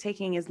 They are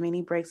taking as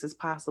many breaks as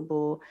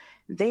possible.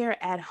 They are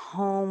at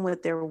home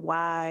with their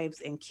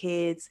wives and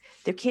kids.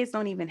 Their kids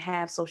don't even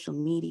have social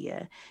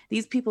media.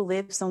 These people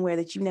live somewhere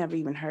that you never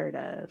even heard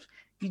of.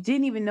 You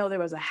didn't even know there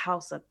was a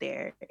house up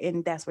there,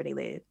 and that's where they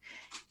live.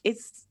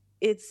 It's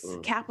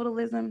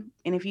capitalism,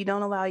 and if you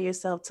don't allow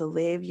yourself to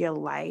live your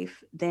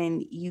life,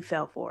 then you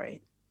fell for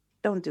it.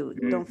 Don't do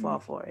it. Don't fall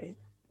for it.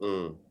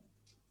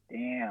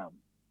 Damn.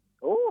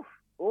 Oof.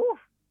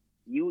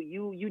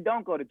 You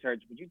don't go to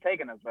church, but you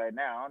taking us right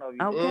now. I don't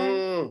know if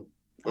you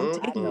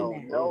I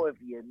don't know if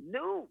you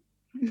knew.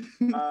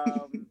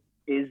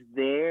 Is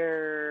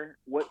there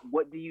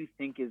what do you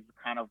think is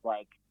kind of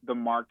like the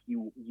mark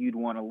you'd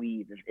want to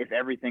leave if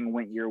everything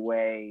went your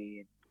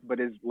way? But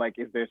is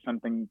there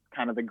something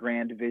kind of the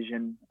grand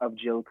vision of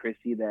Jil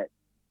Chrissie that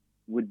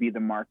would be the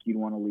mark you'd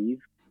want to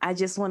leave? I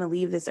just want to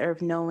leave this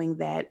earth knowing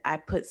that I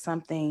put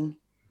something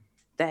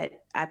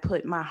that I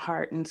put my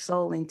heart and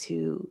soul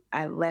into.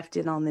 I left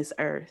it on this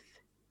earth.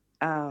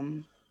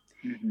 And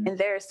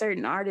there are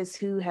certain artists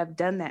who have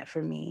done that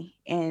for me.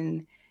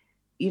 And,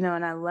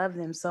 and I love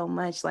them so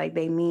much. Like,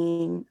 they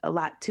mean a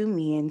lot to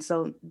me. And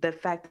so the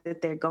fact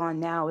that they're gone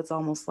now, it's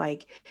almost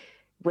like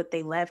what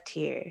they left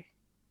here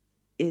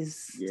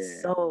is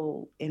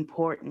so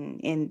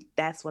important. And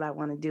that's what I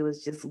want to do,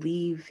 is just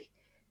leave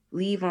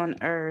on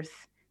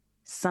earth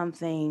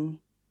something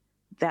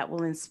that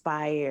will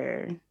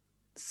inspire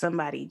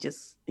somebody.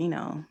 Just,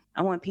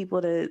 I want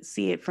people to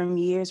see it from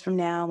years from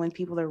now when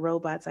people are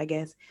robots, I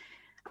guess.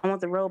 I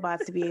want the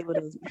robots to be able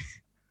to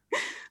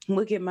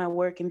look at my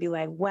work and be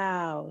like,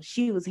 wow,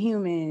 she was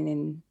human,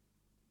 and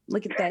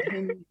look at that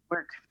human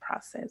work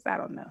process. I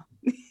don't know.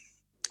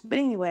 But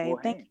anyway,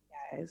 thank you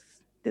guys.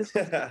 This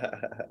was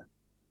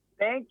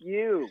Thank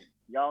you.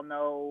 Y'all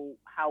know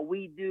how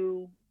we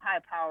do. High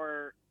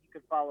Power, you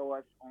can follow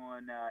us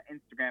on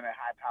Instagram at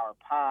High Power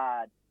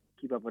Pod.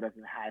 Keep up with us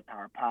at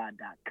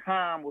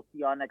highpowerpod.com. We'll see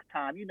y'all next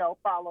time.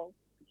 Follow,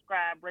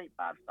 subscribe, rate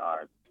 5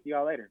 stars. See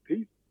y'all later.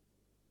 Peace.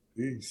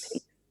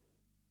 Peace.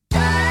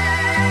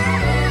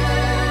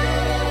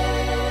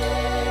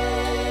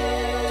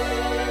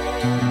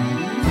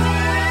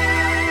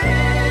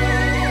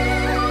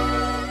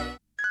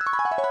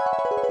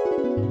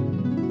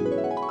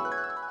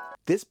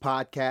 This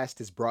podcast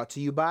is brought to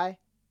you by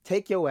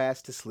Take Your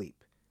Ass to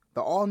Sleep,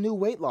 the all-new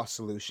weight loss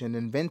solution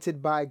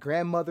invented by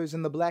grandmothers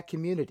in the Black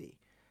community.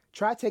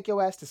 Try Take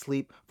Your Ass to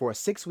Sleep for a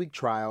 6-week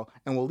trial,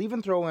 and we'll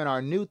even throw in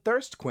our new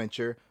thirst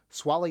quencher,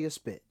 Swallow Your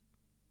Spit.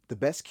 The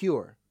best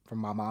cure for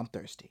Mama I'm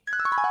Thirsty.